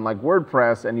plugin on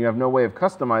WordPress and you have no way of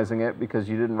customizing it because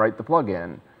you didn't write the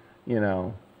plugin.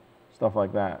 Stuff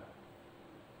like that.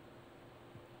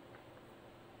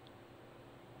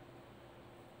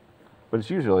 But it's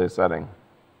usually a setting.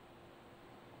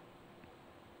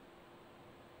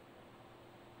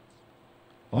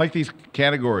 I like these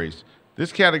categories.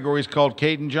 This category is called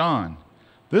Kate and John.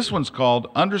 This one's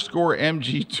called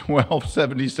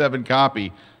 _MG1277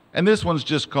 copy. And this one's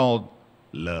just called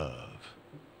Love.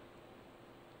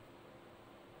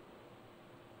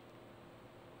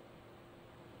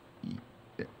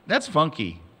 That's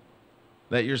funky.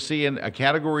 That you're seeing a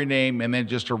category name and then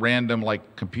just a random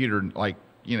like computer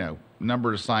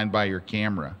number assigned by your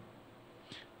camera.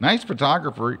 Nice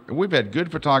photographer. We've had good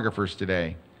photographers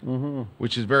today,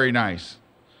 which is very nice.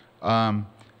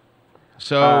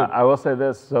 So I will say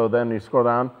this. So then you scroll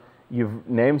down. You've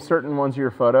named certain ones of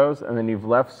your photos, and then you've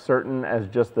left certain as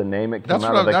just the name it came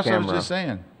out of the camera. That's what I was just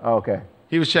saying. Oh, okay.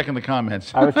 He was checking the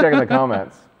comments. I was checking the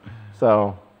comments.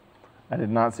 So I did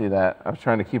not see that. I was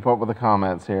trying to keep up with the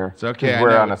comments here. It's okay.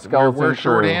 We're on a skeleton We're crew.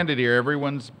 short-handed here.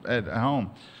 Everyone's at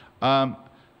home.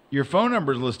 Your phone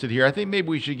number is listed here. I think maybe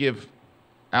we should give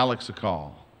Alex a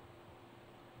call.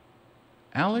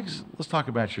 Alex, let's talk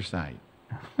about your site.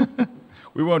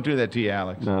 We won't do that to you,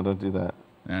 Alex. No, don't do that.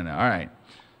 No. All right.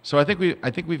 So I think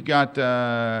we've got.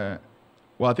 Well,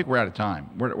 I think we're out of time.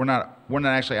 We're not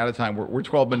actually out of time. We're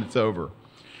 12 minutes over.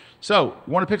 So,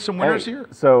 want to pick some winners here?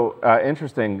 So,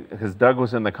 interesting, because Doug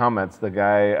was in the comments, the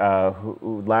guy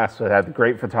who last had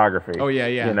great photography. Oh, yeah.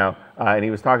 You know, and he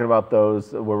was talking about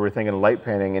those where we're thinking of light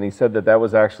painting, and he said that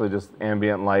was actually just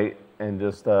ambient light and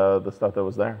just the stuff that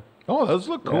was there. Oh, those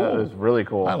look cool. Yeah, it was really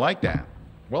cool. I like that.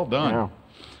 Well done. Yeah.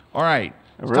 All right.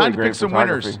 It's really time to pick some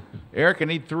photography. winners. Eric, I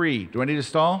need 3. Do I need to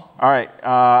stall? All right.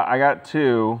 I got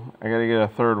 2. I got to get a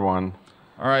third one.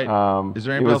 All right. Is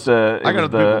there It anybody was else? the, it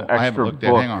was the I haven't extra looked at.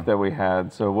 book Hang on. that we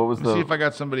had. So what was Let's see if I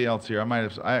got somebody else here. I might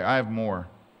have. I have more.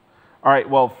 All right.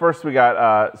 Well, first we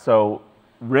got so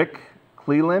Rick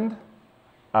Cleland.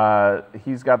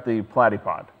 He's got the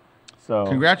Platypod. So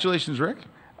Congratulations, Rick.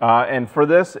 And for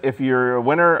this, if you're a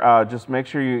winner, just make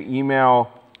sure you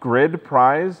email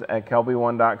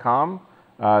gridprize@kelby1.com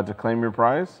to claim your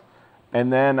prize.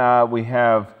 And then we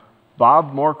have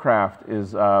Bob Morecraft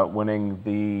is winning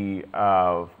the,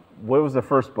 what was the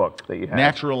first book that you had?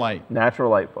 Natural Light.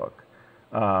 Natural Light book.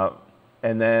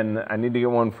 And then I need to get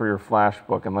one for your Flash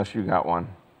book, unless you got one.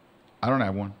 I don't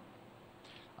have one.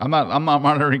 I'm not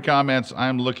monitoring comments.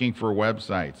 I'm looking for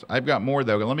websites. I've got more,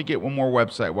 though. Let me get one more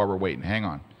website while we're waiting. Hang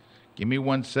on. Give me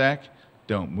 1 sec.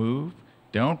 Don't move.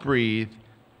 Don't breathe.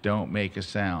 Don't make a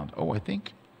sound. Oh, I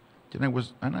think.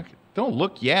 Don't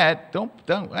look yet. Don't.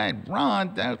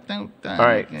 Ron. Don't. All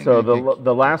right. So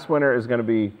the last winner is going to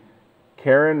be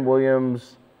Karen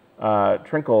Williams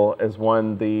Trinkle has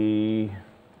won the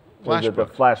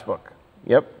Flash book.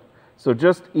 Yep. So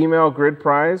just email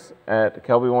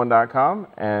gridprize@kelby1.com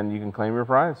and you can claim your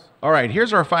prize. All right.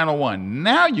 Here's our final one.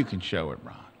 Now you can show it,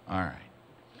 Ron.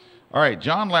 All right.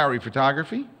 John Lowry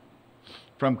Photography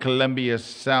from Columbia,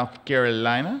 South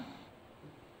Carolina.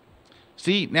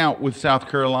 See, now with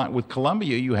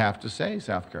Columbia, you have to say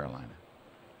South Carolina.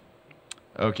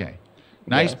 Okay.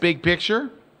 Nice big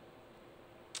picture.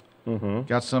 Mm-hmm.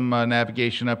 Got some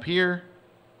navigation up here.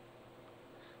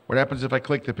 What happens if I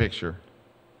click the picture?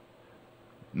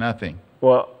 Nothing.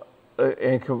 Well,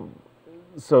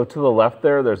 so to the left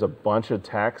there's a bunch of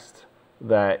text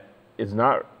that is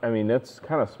not, it's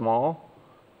kind of small.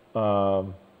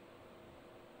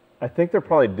 I think they're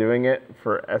probably doing it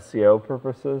for SEO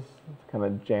purposes, to kind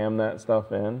of jam that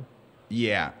stuff in.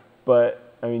 Yeah.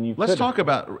 But, Let's talk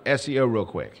about SEO real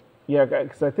quick. Yeah,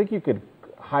 because I think you could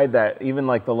hide that. Even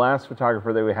like the last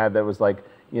photographer that we had that was like,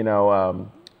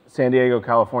 San Diego,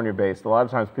 California based. A lot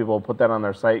of times people put that on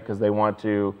their site because they want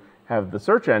to have the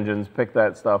search engines pick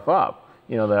that stuff up.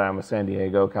 That I'm a San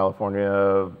Diego,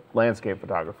 California landscape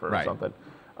photographer or something.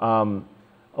 A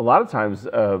lot of times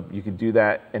you could do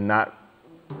that and not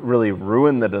really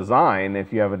ruin the design.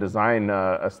 If you have a design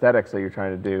aesthetics that you're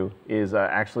trying to do, is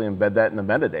actually embed that in the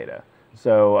metadata.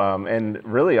 So, and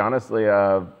really honestly,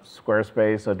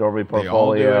 Squarespace, Adobe Portfolio, they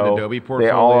all do it, Adobe Portfolio.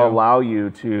 They all allow you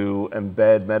to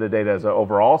embed metadata as an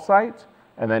overall site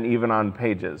and then even on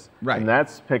pages. Right. And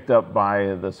that's picked up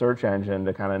by the search engine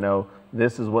to kind of know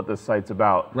this is what this site's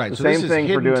about. Right. The So same this is thing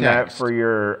for hidden doing text. that for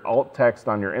your alt text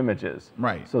on your images.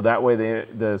 Right. So that way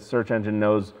the search engine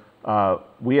knows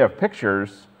we have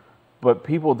pictures, but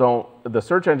the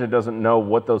search engine doesn't know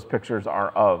what those pictures are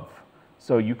of.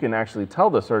 So you can actually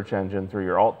tell the search engine through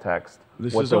your alt text.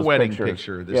 This what is a those wedding pictures.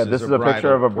 picture. This is a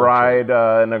picture of a bride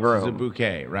and a groom. This is a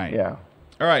bouquet, right? Yeah.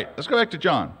 All right, let's go back to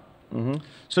John. Mm-hmm.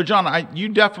 So John, you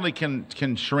definitely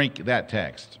can shrink that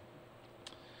text.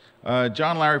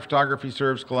 John Lowry Photography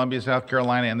serves Columbia, South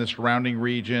Carolina, and the surrounding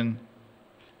region.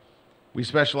 We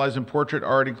specialize in portrait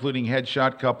art, including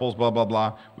headshot couples, blah, blah,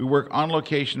 blah. We work on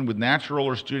location with natural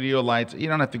or studio lights. You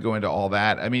don't have to go into all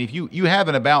that. If you have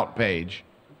an about page.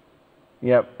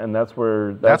 Yep, and that's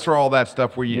where all that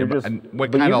stuff where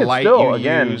what kind of light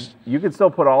use. You could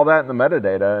still put all that in the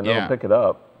metadata and it'll pick it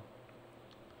up.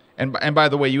 And by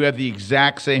the way, you have the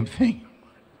exact same thing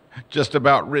just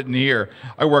about written here.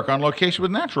 I work on location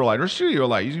with natural light or studio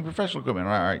light using professional equipment.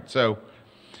 All right. So,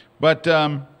 but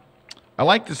I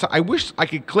like this. I wish I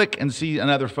could click and see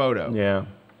another photo. Yeah.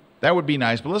 That would be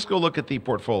nice. But let's go look at the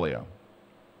portfolio.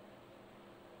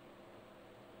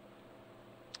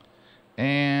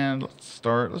 And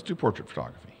let's do portrait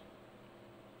photography.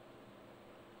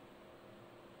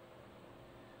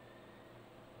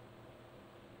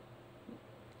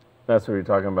 That's what you're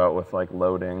talking about with like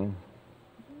loading.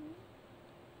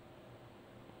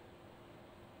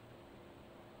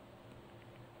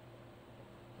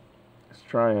 It's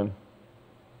trying.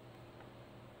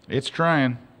 It's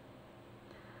trying.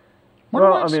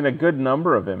 Well, I mean, a good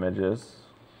number of images.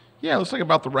 Yeah, it looks like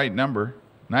about the right number.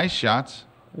 Nice shots.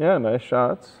 Yeah, nice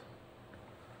shots.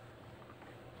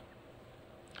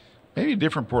 Maybe a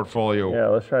different portfolio. Yeah,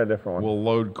 let's try a different one. Will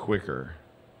load quicker.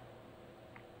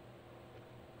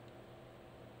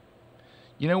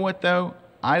 You know what, though?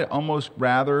 I'd almost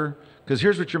rather, because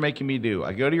here's what you're making me do.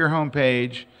 I go to your home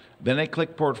page, then I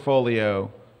click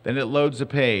portfolio, then it loads a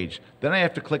page. Then I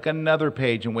have to click another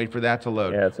page and wait for that to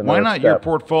load. Yeah, it's Why not your step.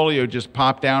 portfolio just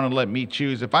pop down and let me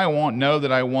choose? If I know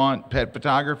that I want pet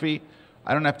photography,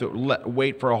 I don't have to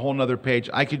wait for a whole nother page.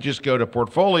 I could just go to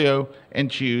portfolio and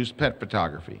choose pet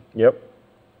photography. Yep.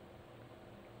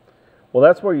 Well,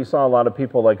 that's where you saw a lot of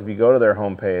people, like if you go to their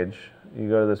homepage, you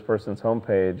go to this person's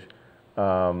homepage,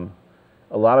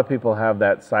 a lot of people have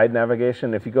that side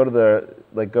navigation. If you go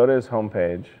to go to his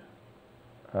homepage,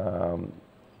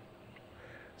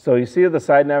 so you see the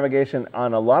side navigation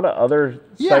on a lot of other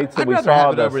sites that I'd we rather saw,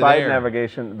 have it the over side there.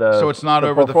 navigation, So it's not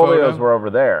over the portfolios photo? were over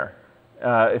there.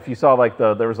 If you saw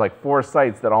there was like 4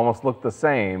 sites that almost looked the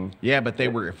same. Yeah, but they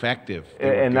were effective. They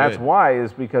were And that's good. why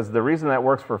is because the reason that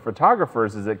works for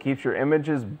photographers is it keeps your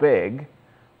images big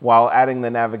while adding the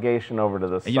navigation over to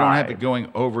the side. And you don't have it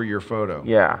going over your photo.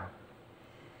 Yeah.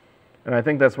 And I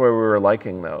think that's where we were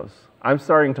liking those. I'm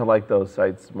starting to like those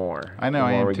sites more. I know, the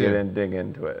I more am we too. get in, dig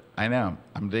into it. I know.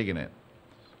 I'm digging it.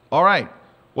 All right.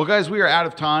 Well, guys, we are out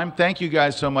of time. Thank you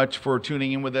guys so much for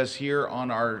tuning in with us here on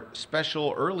our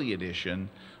special early edition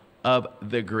of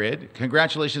The Grid.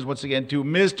 Congratulations once again to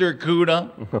Mr.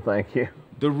 Kuna. Thank you.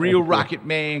 The real Rocket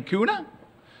Man Kuna.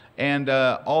 And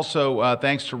also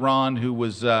thanks to Ron, who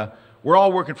was, we're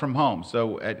all working from home.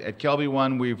 So at Kelby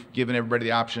One, we've given everybody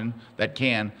the option that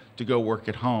can to go work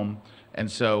at home. And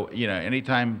so,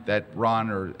 anytime that Ron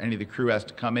or any of the crew has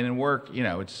to come in and work,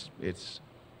 it's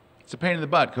a pain in the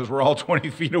butt because we're all 20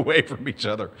 feet away from each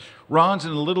other. Ron's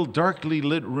in a little darkly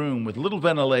lit room with little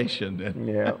ventilation.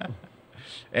 Yeah.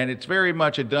 And it's very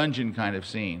much a dungeon kind of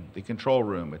scene, the control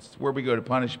room. It's where we go to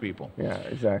punish people. Yeah,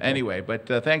 exactly. Anyway, but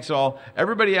thanks all.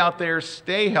 Everybody out there,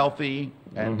 stay healthy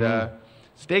and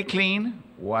stay clean.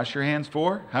 Wash your hands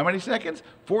for how many seconds?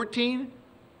 14?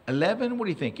 11? What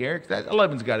do you think, Eric? That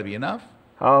 11's got to be enough.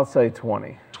 I'll say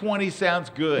 20. 20 sounds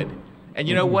good. And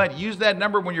you know what? Use that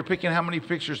number when you're picking how many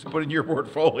pictures to put in your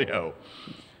portfolio.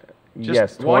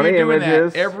 Yes, 20 while you're doing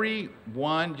images. that, every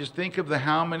one, just think of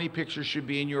how many pictures should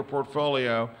be in your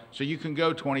portfolio so you can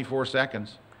go 24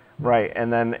 seconds. Right,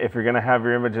 and then if you're going to have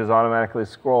your images automatically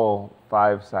scroll,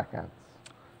 5 seconds.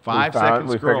 5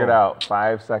 seconds We scroll. figured out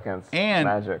 5 seconds. And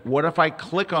magic. what if I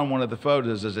click on one of the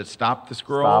photos? Does it stop the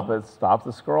scroll? Stop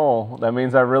the scroll. That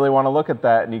means I really want to look at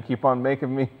that, and you keep on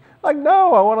making me like,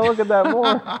 no, I want to look at that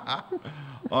more.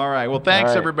 All right. Well, thanks,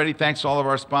 All right. everybody. Thanks to all of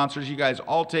our sponsors. You guys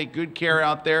all take good care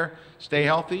out there. Stay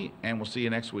healthy, and we'll see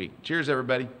you next week. Cheers,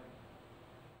 everybody.